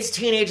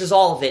 teenagers,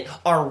 all of it,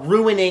 are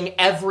ruining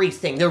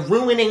everything. They're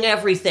ruining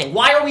everything.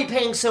 Why are we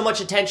paying so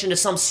much attention to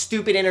some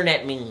stupid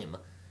internet meme?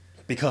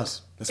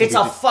 Because it's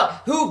a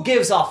fuck. Who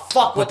gives a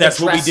fuck what the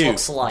dress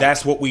looks like?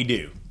 That's what we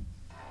do.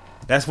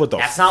 That's what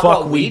That's not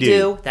what we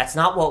do. That's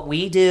not what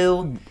we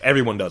do.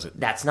 Everyone does it.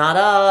 That's not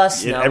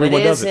us. No,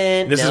 everyone does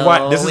it. This is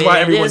why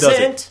everyone does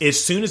it.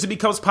 As soon as it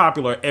becomes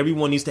popular,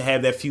 everyone needs to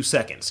have that few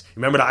seconds.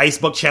 Remember the ice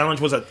bucket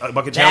challenge was a thing?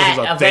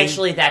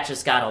 Eventually, that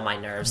just got on my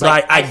nerves.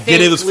 But I get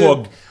it was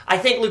for. I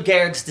think Lou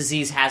Gehrig's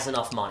disease has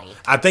enough money.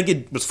 I think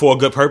it was for a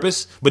good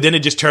purpose, but then it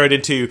just turned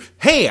into,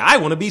 hey, I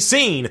want to be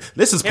seen.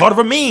 This is part of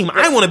a meme.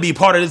 I want to be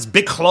part of this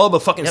big club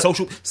of fucking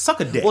social. Suck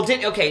a dick. Well,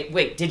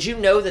 did you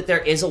know that there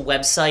is a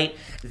website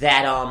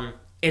that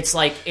it's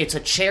a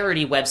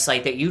charity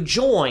website that you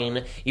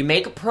join, you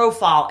make a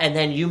profile, and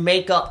then you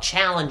make up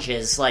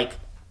challenges like,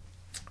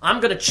 I'm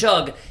going to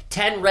chug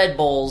 10 Red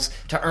Bulls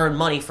to earn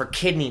money for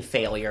kidney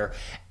failure,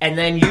 and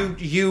then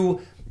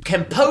you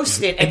can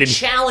post it and then,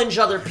 challenge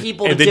other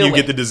people to do it. And then you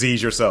get the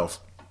disease yourself.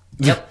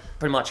 Yep,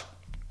 pretty much.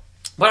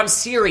 But I'm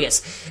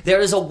serious.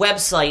 There is a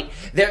website.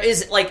 There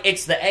is,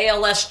 it's the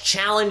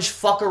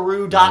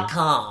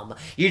ALSchallengefuckaroo.com.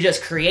 You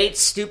just create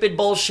stupid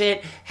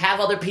bullshit,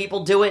 have other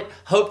people do it,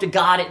 hope to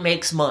God it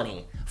makes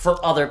money for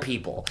other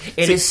people.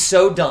 It is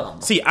so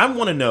dumb. See, I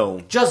want to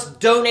know. Just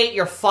donate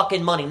your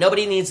fucking money.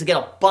 Nobody needs to get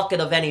a bucket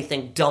of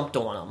anything dumped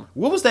on them.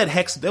 What was that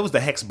hex? That was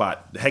the hex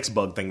bot, the hex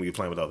bug thing we were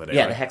playing with the other day.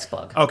 Yeah, right? The hex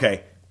bug.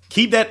 Okay.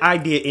 Keep that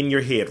idea in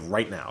your head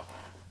right now.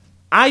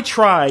 I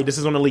tried, this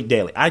is on Elite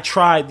Daily, I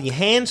tried the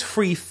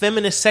hands-free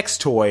feminist sex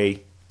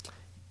toy,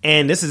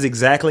 and this is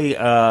exactly,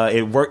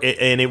 it worked,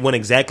 and it went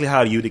exactly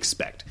how you'd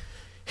expect.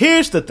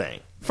 Here's the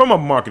thing, from a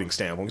marketing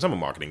standpoint, because I'm a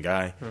marketing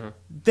guy,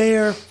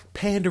 they're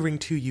pandering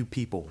to you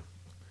people.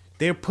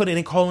 They're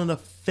calling a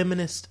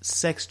feminist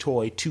sex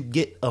toy to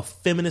get a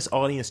feminist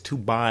audience to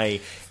buy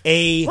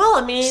a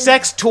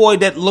sex toy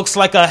that looks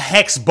like a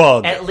hex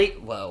bug.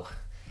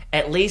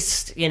 At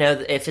least,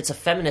 if it's a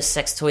feminist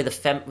sex toy, the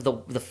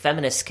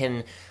feminists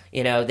can,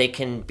 they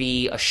can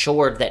be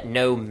assured that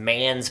no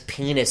man's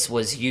penis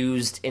was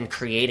used in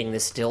creating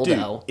this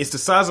dildo. Dude, it's the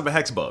size of a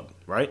hex bug,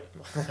 right?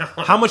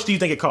 How much do you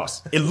think it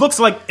costs? It looks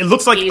like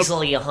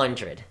easily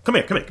 100. Come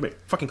here.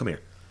 Fucking come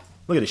here.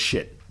 Look at this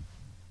shit.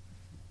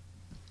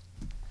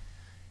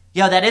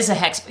 Yo, that is a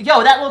hex.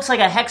 Yo, that looks like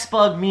a hex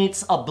bug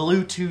meets a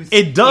Bluetooth.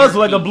 It does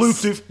look like a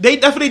Bluetooth. They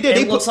definitely did.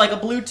 It looks like a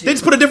Bluetooth. They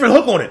just put a different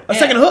hook on it. A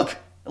second hook.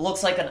 It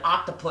looks like an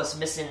octopus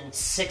missing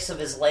 6 of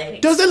his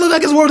legs. Does that look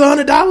like it's worth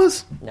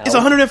 $100? No. It's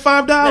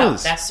 $105. No,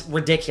 that's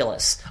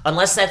ridiculous.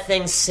 Unless that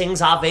thing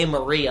sings Ave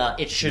Maria,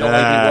 it should only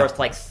be worth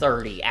like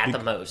 30 at the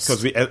most.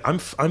 Because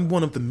I'm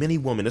one of the many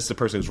women. This is the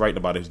person who's writing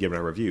about it, who's giving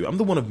a review. I'm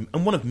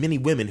one of many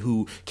women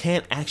who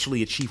can't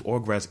actually achieve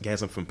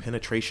orgasm from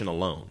penetration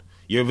alone.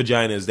 Your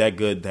vagina is that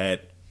good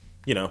that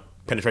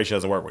penetration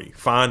doesn't work with you.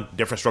 Fine,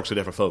 different strokes for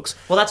different folks.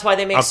 Well, that's why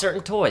they make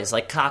certain toys,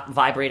 like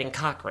vibrating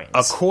cock rings.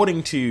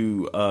 According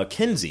to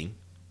Kinsey,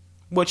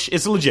 which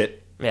is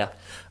legit,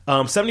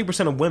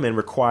 70% of women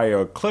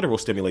require clitoral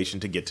stimulation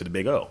to get to the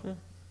big O.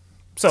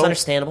 So it's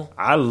understandable.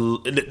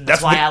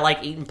 That's why I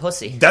like eating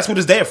pussy. That's what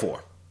it's there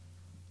for.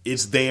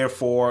 It's there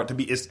for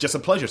it's just a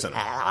pleasure center.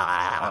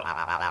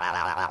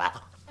 I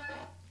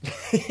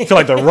feel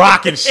like The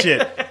Rock and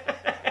shit.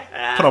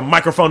 Put a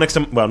microphone next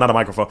to... Well, not a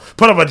microphone.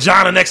 Put a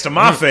vagina next to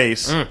my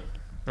face. I'm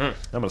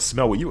going to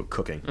smell what you were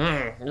cooking.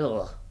 I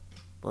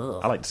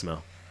like the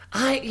smell.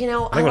 I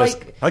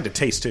like the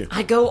taste, too.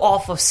 I go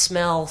off of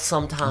smell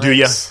sometimes. Do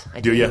you?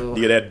 Do you?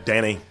 Do you that,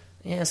 Danny?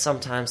 Yeah,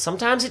 sometimes.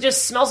 Sometimes it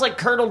just smells like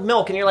curdled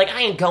milk, and you're like,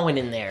 I ain't going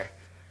in there.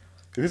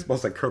 It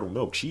smells like curdled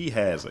milk. She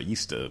has a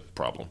yeast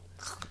problem.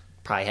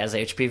 Probably has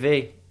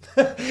HPV.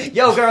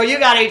 Yo, girl, you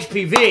got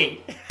HPV.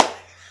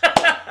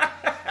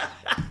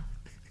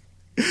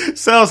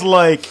 Sounds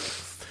like,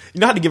 you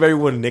know how to give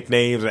everyone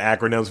nicknames and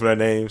acronyms for their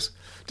names?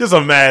 Just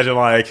imagine,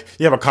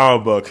 you have a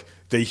comic book,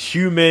 the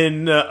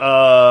human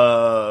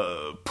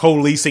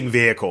policing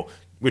vehicle.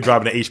 We're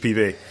driving an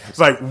HPV. It's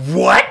like,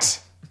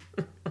 what?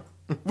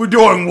 We're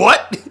doing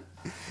what?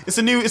 It's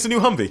a new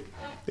Humvee,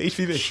 the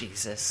HPV.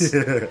 Jesus.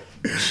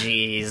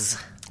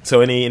 Jeez.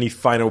 So any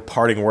final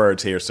parting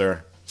words here,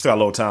 sir? Still got a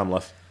little time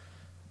left.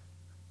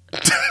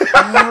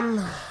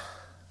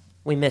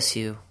 We miss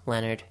you,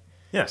 Leonard.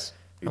 Yes.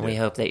 And we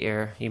hope that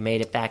you made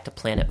it back to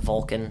planet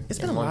Vulcan. It's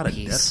been a lot of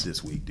deaths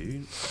this week,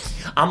 dude.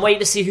 I'm waiting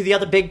to see who the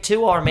other big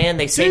two are, man.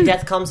 They say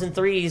death comes in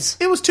threes.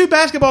 It was 2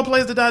 basketball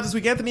players that died this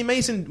week. Anthony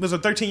Mason was a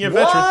 13-year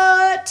veteran.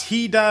 What?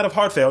 He died of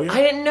heart failure.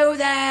 I didn't know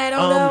that.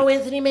 Oh no,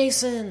 Anthony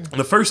Mason.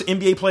 The first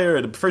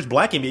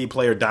black NBA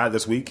player died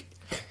this week.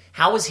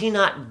 How is he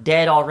not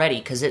dead already?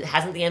 Because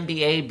hasn't the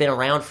NBA been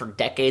around for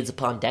decades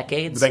upon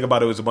decades? Think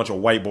about it, it was a bunch of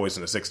white boys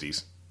in the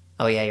 60s.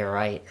 Oh yeah, you're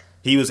right.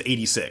 He was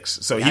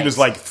 86, so Yikes. he was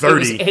like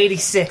 30. He was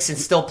 86 and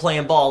still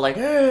playing ball like,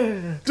 I'm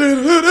a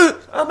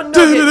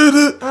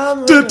nugget.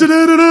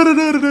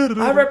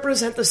 I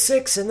represent the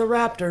 6 in the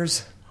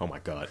Raptors. Oh my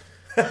God.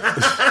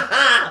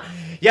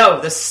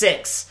 Yo, the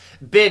 6.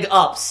 Big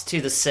ups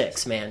to the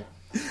 6, man.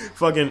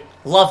 Fucking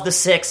love the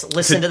 6,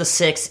 listen to the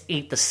 6,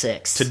 eat the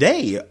 6.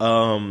 Today,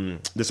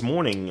 this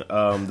morning,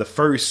 the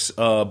first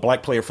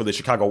black player for the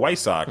Chicago White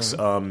Sox,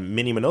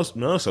 Minnie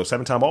Minoso,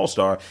 7-time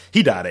All-Star,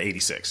 he died at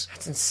 86.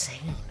 That's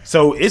insane.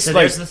 So it's like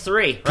there's the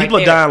 3. People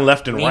are dying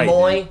left and right.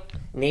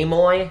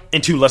 Nimoy.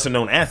 And 2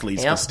 lesser-known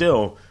athletes, but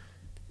still.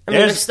 I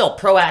mean, there's still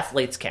pro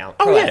athletes count.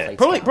 Pro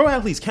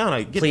athletes count.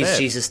 I get Please, that.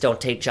 Jesus,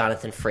 don't take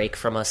Jonathan Frakes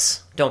from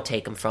us. Don't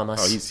take him from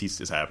us. Oh, he's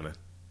just happening.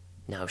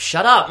 No,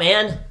 shut up,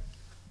 man.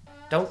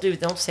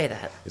 Don't say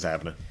that. It's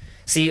happening.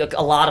 See,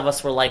 a lot of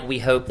us were like, we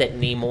hope that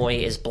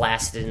Nimoy is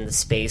blasted into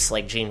space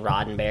like Gene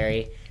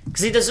Roddenberry.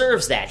 Because he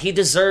deserves that. He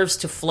deserves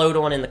to float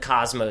on in the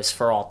cosmos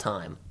for all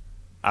time.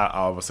 I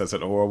almost said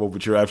something horrible,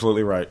 but you're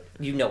absolutely right.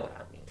 You know what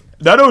I mean.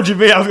 I know what you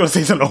mean. I was going to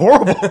say something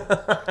horrible.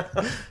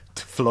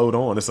 To float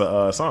on. It's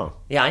a song.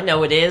 Yeah, I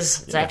know it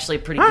is. It's actually a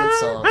pretty good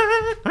song.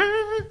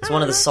 It's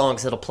one of the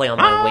songs that'll play on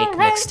my Wake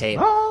mixtape.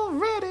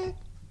 Already.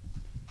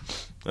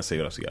 Let's see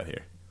what else we got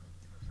here.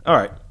 All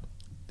right.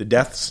 The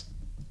deaths.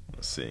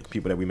 Let's see.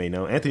 People that we may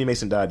know. Anthony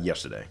Mason died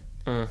yesterday.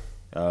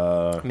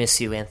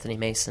 Miss you, Anthony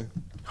Mason.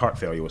 Heart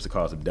failure was the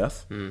cause of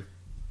death. And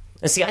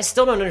see, I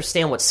still don't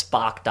understand what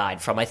Spock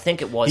died from. I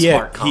think it was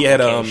heart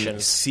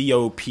complications. He had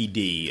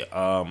COPD.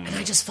 And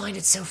I just find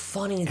it so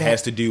funny that... It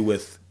has to do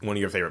with one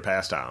of your favorite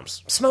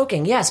pastimes.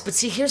 Smoking, yes. But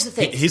see, here's the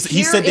thing. He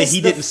said that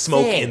he didn't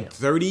smoke in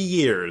 30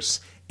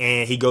 years...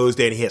 And he goes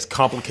there and he has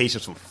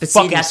complications from fucking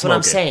smoking. But see, that's what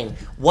I'm saying.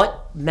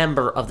 What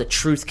member of the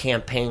Truth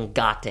Campaign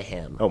got to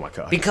him? Oh, my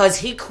God. Because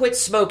he quit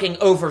smoking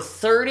over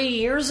 30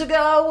 years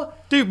ago?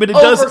 Dude, but it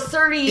does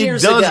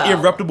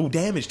irreparable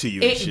damage to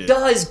you and shit. It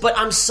does, but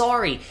I'm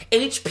sorry. Not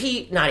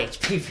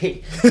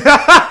HPV.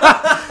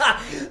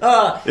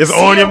 It's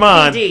on your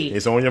mind.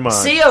 It's on your mind.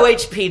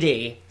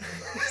 COHPD.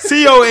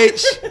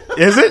 COH.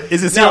 Is it?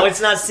 Is it No,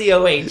 it's not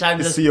COH. I'm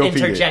just COPD.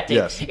 interjecting.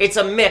 Yes. It's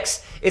a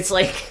mix. It's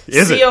like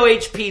Is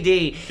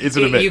COHPD. Is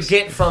it a mix? You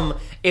get from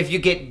if you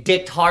get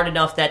dicked hard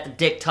enough that the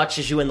dick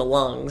touches you in the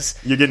lungs.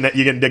 You're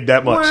getting dicked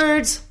that much.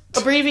 Words,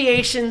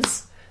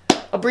 abbreviations,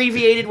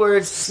 abbreviated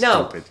words.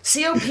 No,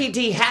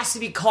 COPD has to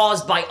be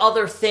caused by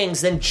other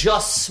things than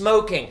just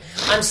smoking.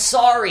 I'm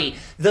sorry.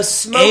 The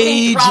smoking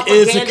Age propaganda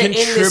is a in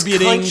this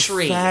contributing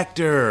country.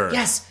 factor.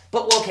 Yes.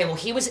 But,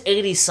 he was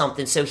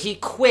 80-something, so he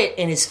quit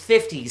in his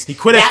 50s. He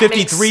quit at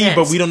 53,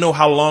 but we don't know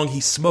how long he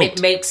smoked.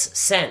 It makes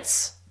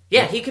sense.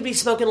 Yeah, he could be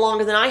smoking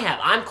longer than I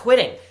have. I'm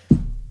quitting.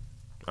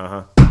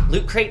 Uh-huh.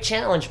 Loot Crate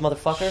Challenge,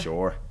 motherfucker.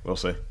 Sure. We'll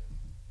see.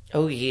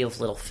 Oh, ye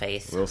of little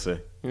faith. We'll see.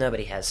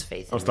 Nobody has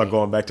faith in I'll start me.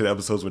 going back to the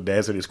episodes with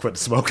Dad said he's quitting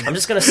smoking. I'm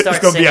just going to start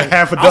it's gonna singing. Be a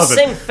half a I'll dozen.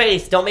 sing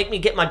Faith. Don't make me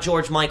get my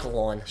George Michael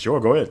on. Sure,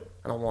 go ahead.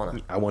 I don't want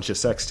to. I want your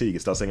sex, too. You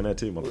can start singing that,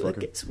 too,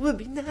 motherfucker. It would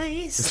be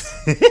nice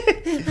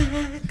if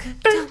I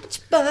could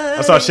touch body.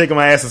 I start shaking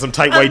my ass in some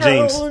tight white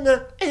jeans.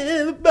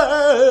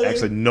 Everybody.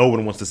 Actually, no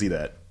one wants to see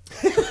that.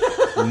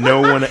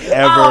 No one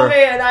ever. Oh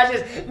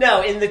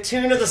man, in the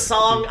tune of the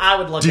song, I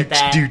would look at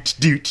that.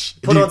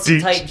 Put on some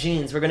tight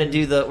jeans. We're gonna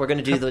do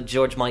the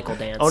George Michael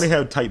dance. I only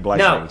have tight black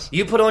jeans.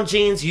 You put on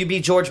jeans. You be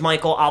George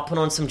Michael. I'll put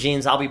on some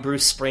jeans. I'll be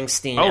Bruce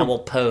Springsteen, and we'll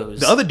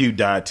pose. The other dude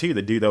died too.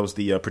 The dude that was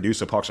the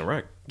producer of Parks and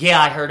Rec. Yeah,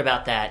 I heard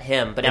about that.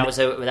 Him, but that was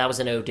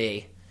an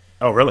OD.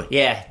 Oh, really?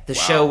 Yeah, the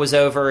show was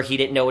over. He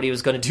didn't know what he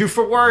was going to do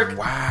for work.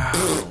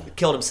 Wow.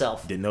 Killed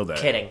himself. Didn't know that.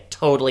 Kidding.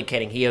 Totally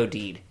kidding. He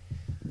OD'd.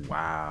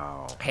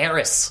 Wow.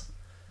 Harris.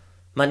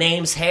 My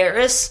name's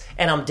Harris,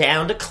 and I'm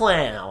down to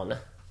clown.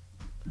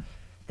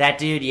 That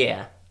dude,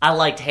 yeah. I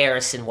liked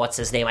Harrison, what's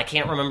his name? I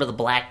can't remember the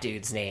black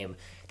dude's name.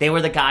 They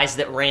were the guys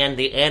that ran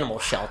the animal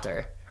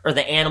shelter. Or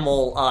the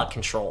animal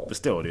control. But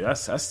still, dude,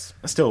 that's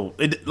still...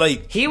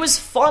 He was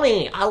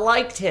funny. I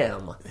liked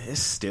him. It's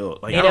still...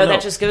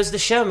 that just goes to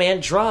show, man.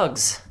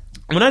 Drugs.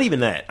 Well, not even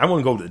that. I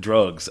want to go to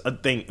drugs. I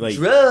think, drugs.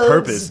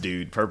 Purpose,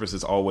 dude. Purpose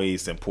is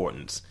always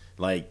important.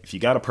 Like, if you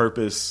got a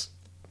purpose...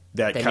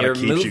 That kind of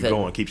keeps you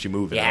going, keeps you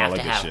moving. You and all have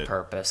that to good have shit.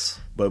 purpose.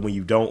 But when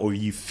you don't, or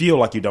you feel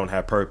like you don't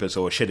have purpose,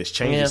 or shit is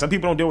changing, some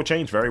people don't deal with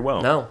change very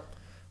well. No.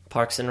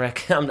 Parks and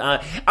Rec.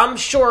 I'm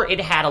sure it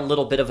had a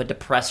little bit of a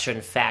depression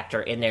factor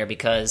in there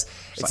because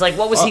it's like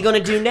what was he going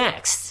to do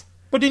next?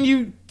 But then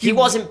he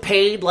wasn't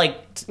paid like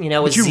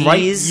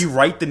Aziz. You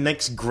write the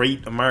next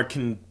great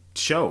American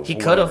show. He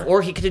could have,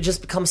 or he could have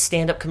just become a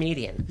stand-up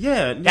comedian.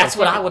 Yeah, that's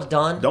what I would have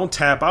done. Don't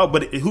tap out.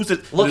 But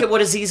look at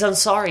what Aziz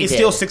Ansari did. It's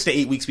still 6 to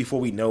 8 weeks before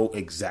we know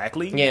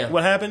exactly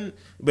what happened.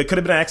 But it could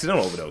have been an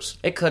accidental overdose.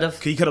 It could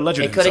have. He could have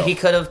ledgered himself.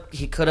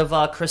 He could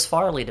have Chris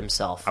Farley'd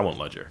himself. I want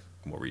Ledger.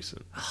 More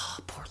recent. Oh,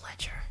 poor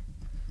Ledger.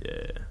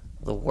 Yeah.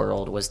 The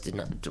world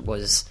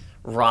was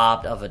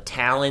robbed of a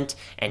talent,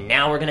 and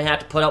now we're gonna have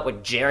to put up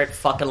with Jared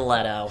fucking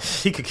Leto.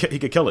 He could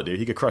kill it, dude.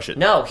 He could crush it.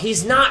 No,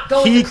 he's not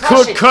going to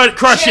crush it. He could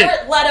crush it.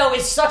 Jared Leto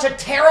is such a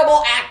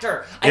terrible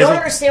actor. I don't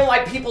understand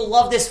why people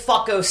love this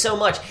fucko so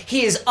much.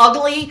 He is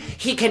ugly,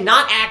 he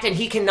cannot act, and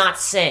he cannot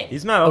sing.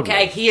 He's not ugly.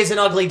 Okay, he is an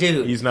ugly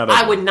dude. He's not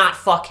ugly. I would not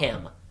fuck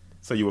him.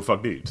 So you would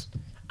fuck dudes?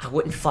 I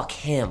wouldn't fuck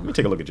him. Let me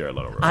take a look at Jared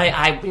Leto.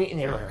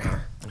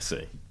 Let's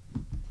see.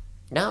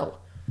 No.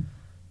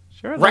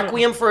 Jared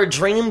Requiem for a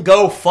Dream,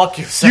 go fuck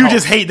yourself. You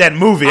just hate that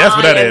movie. That's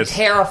what that is. I am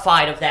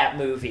terrified of that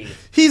movie.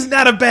 He's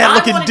not a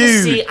bad-looking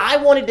dude. I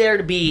wanted there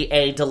to be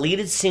a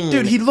deleted scene.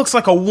 Dude, he looks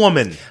like a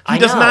woman. He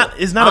is not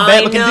a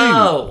bad-looking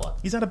dude.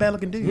 He's not a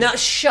bad-looking dude. No,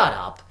 shut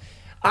up.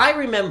 I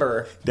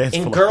remember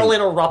in Girl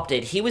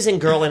Interrupted, he was in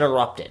Girl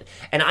Interrupted,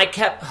 and I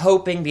kept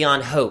hoping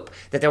beyond hope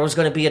that there was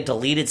going to be a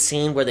deleted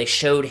scene where they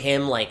showed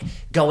him like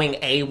going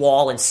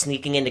AWOL and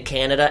sneaking into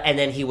Canada, and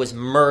then he was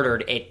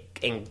murdered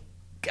in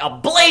a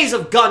blaze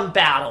of gun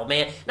battle,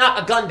 man.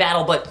 Not a gun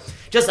battle, but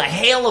just a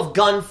hail of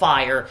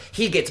gunfire.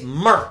 He gets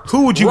murked.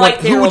 Who would you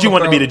want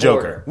to be the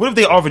Joker? What if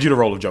they offered you the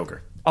role of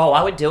Joker? Oh,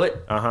 I would do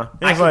it. I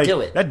could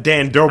do it. That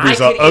Dan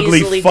Dobry's an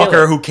ugly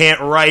fucker who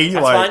can't write.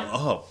 That's fine.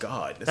 Oh,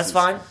 God. That's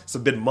fine. It's a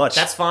bit much.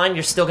 That's fine.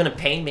 You're still going to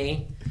pay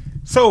me.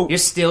 You're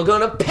still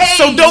going to pay me.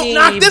 So don't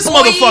knock this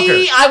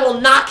motherfucker. I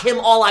will knock him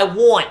all I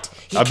want.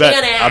 He can't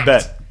act. I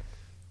bet.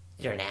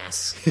 You're an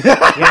ass. You're an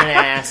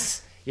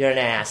ass. You're an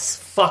ass.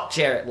 Fuck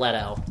Jared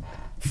Leto.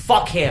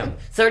 Fuck him.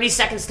 30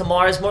 Seconds to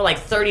Mars, more like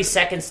 30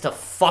 seconds to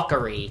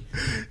fuckery.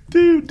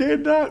 Dude, they're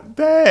not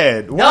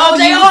bad. No,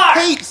 they are.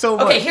 Hate so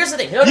much. Okay, here's the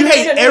thing. You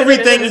hate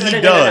everything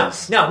he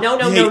does. No.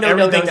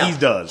 Everything he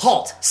does.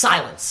 Halt.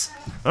 Silence.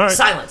 All right.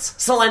 Silence.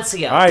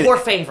 Silencio. All right. Por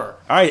favor.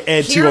 All right,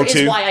 Ed Here 202.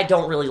 is why I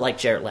don't really like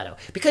Jared Leto.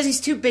 Because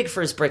he's too big for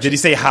his britches. Did he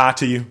say hi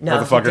to you, no,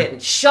 motherfucker? He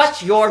didn't.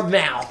 Shut your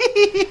mouth.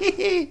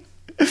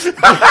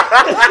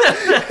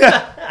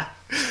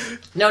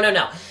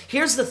 No.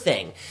 Here's the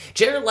thing.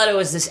 Jared Leto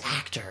is this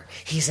actor.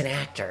 He's an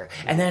actor.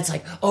 And then it's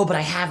like, oh, but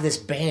I have this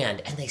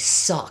band, and they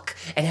suck.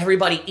 And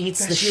everybody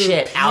eats the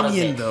shit out of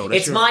it.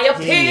 It's my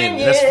opinion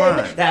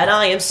that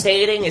I am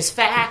stating is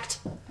fact.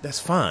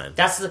 That's fine.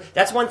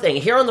 That's one thing.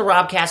 Here on the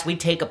Robcast, we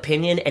take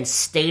opinion and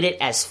state it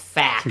as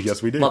fact.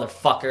 Yes, we do.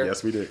 Motherfucker.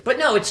 Yes, we do. But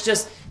no, it's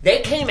just,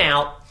 they came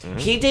out,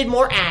 he did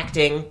more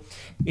acting.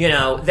 You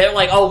know, they're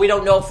like, oh, we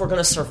don't know if we're going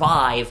to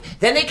survive.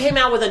 Then they came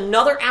out with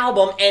another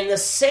album, and the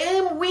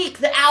same week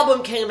the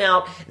album came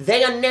out,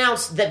 they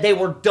announced that they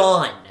were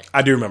done.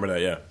 I do remember that,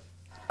 yeah.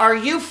 Are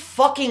you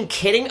fucking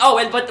kidding?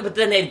 Oh, but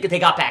then they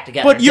got back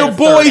together. But your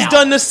boy's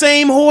done the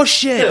same horse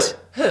shit.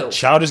 Who?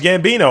 Childish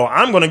Gambino.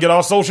 I'm going to get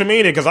off social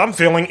media because I'm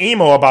feeling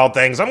emo about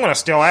things. I'm going to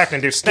still act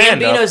and do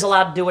stand-up. Gambino's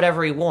allowed to do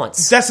whatever he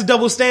wants. That's a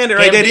double standard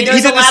right there. He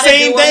did the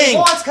same thing. thing. He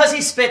wants because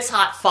he spits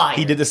hot fire.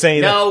 He did the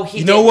same thing. No, he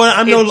You know didn't. what?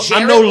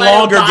 I'm no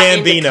longer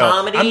Gambino.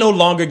 Comedy, I'm no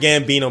longer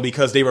Gambino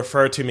because they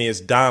refer to me as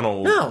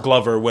Donald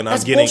Glover when I'm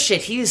getting... That's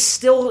bullshit. He is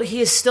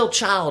still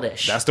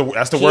childish. That's the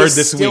word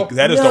this week.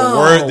 That is the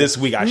word this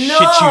week. I shit you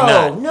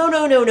not.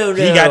 No.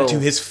 He got into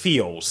his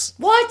feels.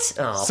 What?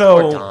 Oh,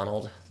 poor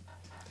Donald.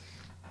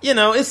 You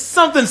know, it's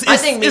something. I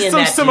think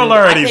some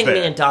similarities there. I think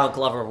me and Donald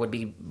Glover would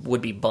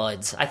be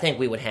buds. I think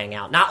we would hang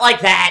out. Not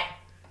like that.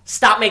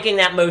 Stop making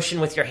that motion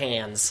with your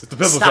hands. It's the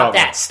pencil Stop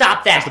sharpener. that.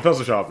 Stop that. It's the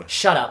pencil sharpener.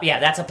 Shut up. Yeah,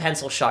 that's a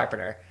pencil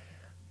sharpener.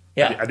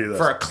 Yeah, I do this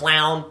for a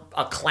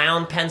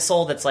clown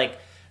pencil that's like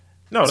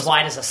as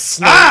wide as a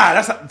snake.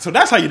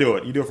 That's how you do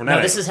it. You do it from that.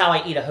 No, this is how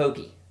I eat a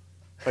hoagie.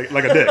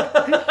 Like a dick,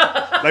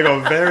 like a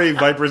very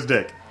viper's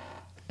dick.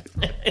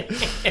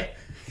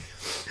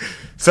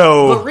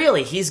 But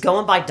really, he's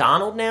going by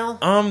Donald now?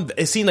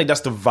 It seems like that's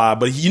the vibe,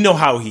 but you know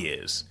how he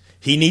is.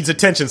 He needs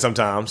attention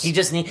sometimes. He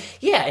just and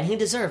he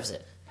deserves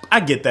it. I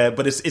get that,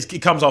 but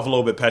it comes off a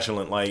little bit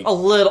petulant, like a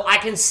little. I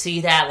can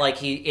see that, like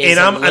he is,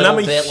 I'm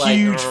a bit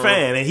huge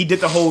fan, and he did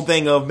the whole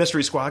thing of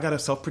Mystery Squad. I got to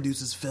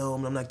self-produce this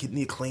film. I'm not getting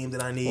the acclaim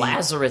that I need.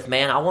 Lazarus,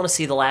 man, I want to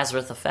see the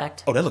Lazarus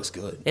Effect. Oh, that looks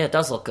good. Yeah, it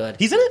does look good.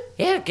 He's in it.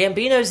 Yeah,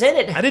 Gambino's in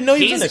it. I didn't know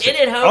he was in it. He's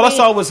in it, homie. All I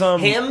saw was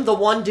him, the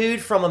one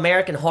dude from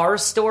American Horror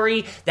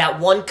Story, that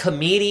one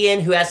comedian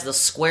who has the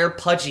square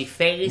pudgy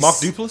face. Mark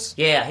Duplass.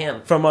 Yeah,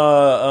 him from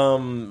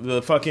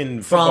the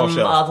fucking football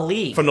show. The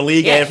League. From the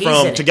League and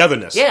from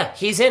Togetherness. Yeah,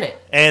 he's in it.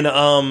 And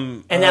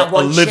that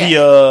one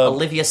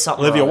Olivia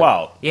something. Olivia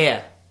Wilde.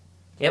 Yeah.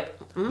 Yep.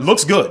 Mm-hmm.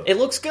 Looks good. It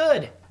looks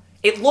good.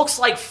 It looks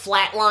like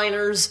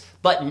Flatliners,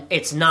 but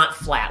it's not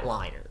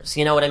Flatliners.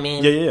 You know what I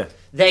mean? Yeah.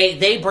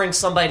 They bring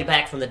somebody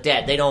back from the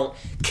dead. They don't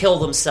kill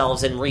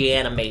themselves and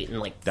reanimate in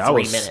like 3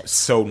 minutes. That was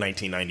so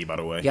 1990, by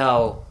the way.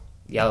 Yo,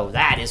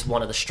 that is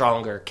one of the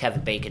stronger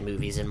Kevin Bacon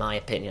movies, in my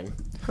opinion.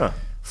 Huh.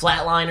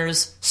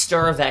 Flatliners,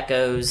 Stir of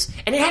Echoes,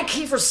 and it had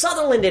Kiefer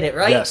Sutherland in it,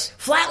 right? Yes.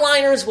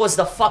 Flatliners was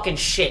the fucking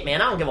shit,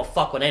 man. I don't give a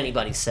fuck what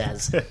anybody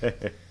says.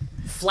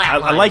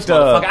 Flatliners, I liked,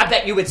 motherfucker. I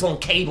bet you it's on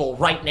cable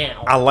right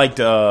now. I liked,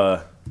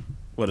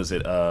 what is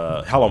it?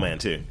 Hollow Man,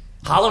 too.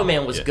 Hollow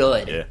Man was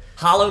good. Yeah.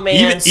 Hollow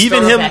Man,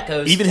 Stir of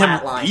Echoes,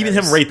 Flatliners. Even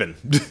him raping.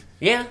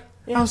 Yeah.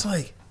 I was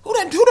like, who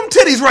them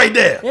titties right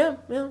there?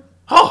 Yeah.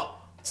 Oh.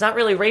 It's not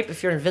really rape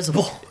if you're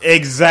invisible.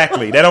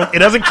 Exactly. It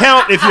doesn't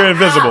count if you're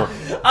invisible.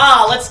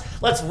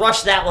 Let's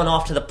rush that one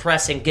off to the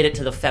press and get it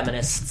to the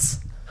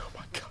feminists. Oh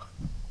my god.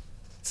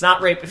 It's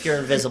not rape if you're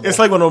invisible. It's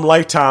like one of them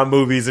Lifetime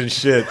movies and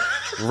shit.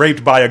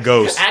 Raped by a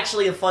ghost.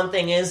 Actually, the fun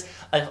thing is,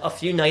 a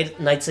few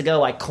nights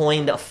ago, I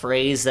coined a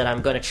phrase that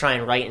I'm going to try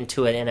and write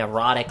into an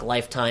erotic,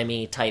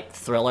 Lifetime-y type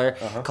thriller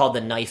called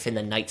The Knife in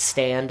the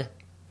Nightstand.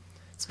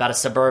 It's about a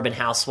suburban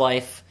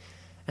housewife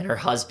and her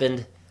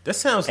husband. That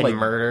sounds and like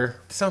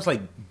murder. It sounds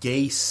like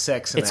gay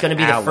sex. It's going to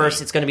be the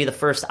first. It's going to be the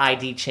first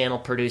ID channel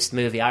produced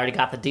movie. I already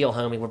got the deal,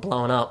 homie. We're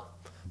blowing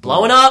up.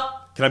 Blowing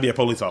up. Can I be a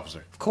police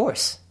officer? Of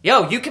course.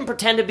 Yo, you can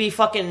pretend to be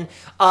fucking.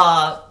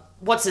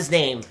 What's his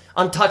name?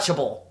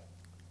 Untouchable.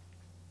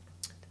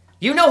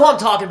 You know who I'm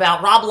talking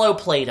about. Rob Lowe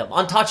played him.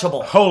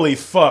 Untouchable. Holy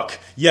fuck!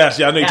 Yes,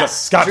 yeah, I know you're talking.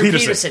 Scott Drew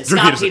Peterson.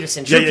 Scott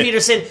Peterson. Drew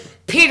Peterson.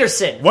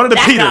 Peterson. One of the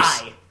that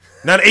Peters. Guy.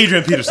 Not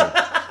Adrian Peterson.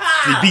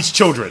 He beats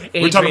children.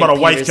 We're talking Adrian about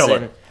a wife Peterson.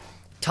 killer.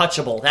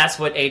 Touchable. That's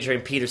what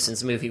Adrian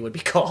Peterson's movie would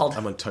be called.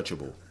 I'm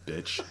untouchable,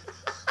 bitch.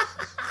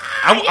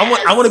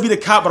 I want to be the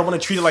cop, but I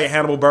want to treat it like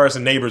Hannibal Buress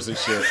and Neighbors and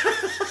shit.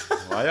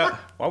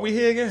 Why we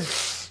here again?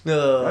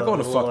 Oh, I'm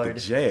going to Lord. fuck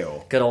the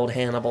jail. Good old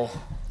Hannibal.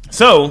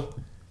 So,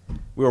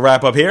 we'll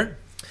wrap up here.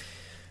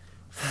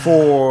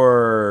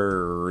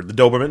 For the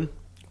Doberman.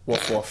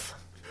 Woof woof.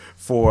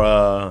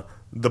 For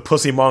the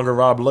pussy monger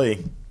Rob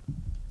Lee.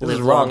 This is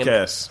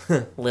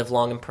Robcast. Live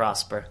long and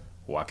prosper.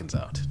 Watkins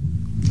out.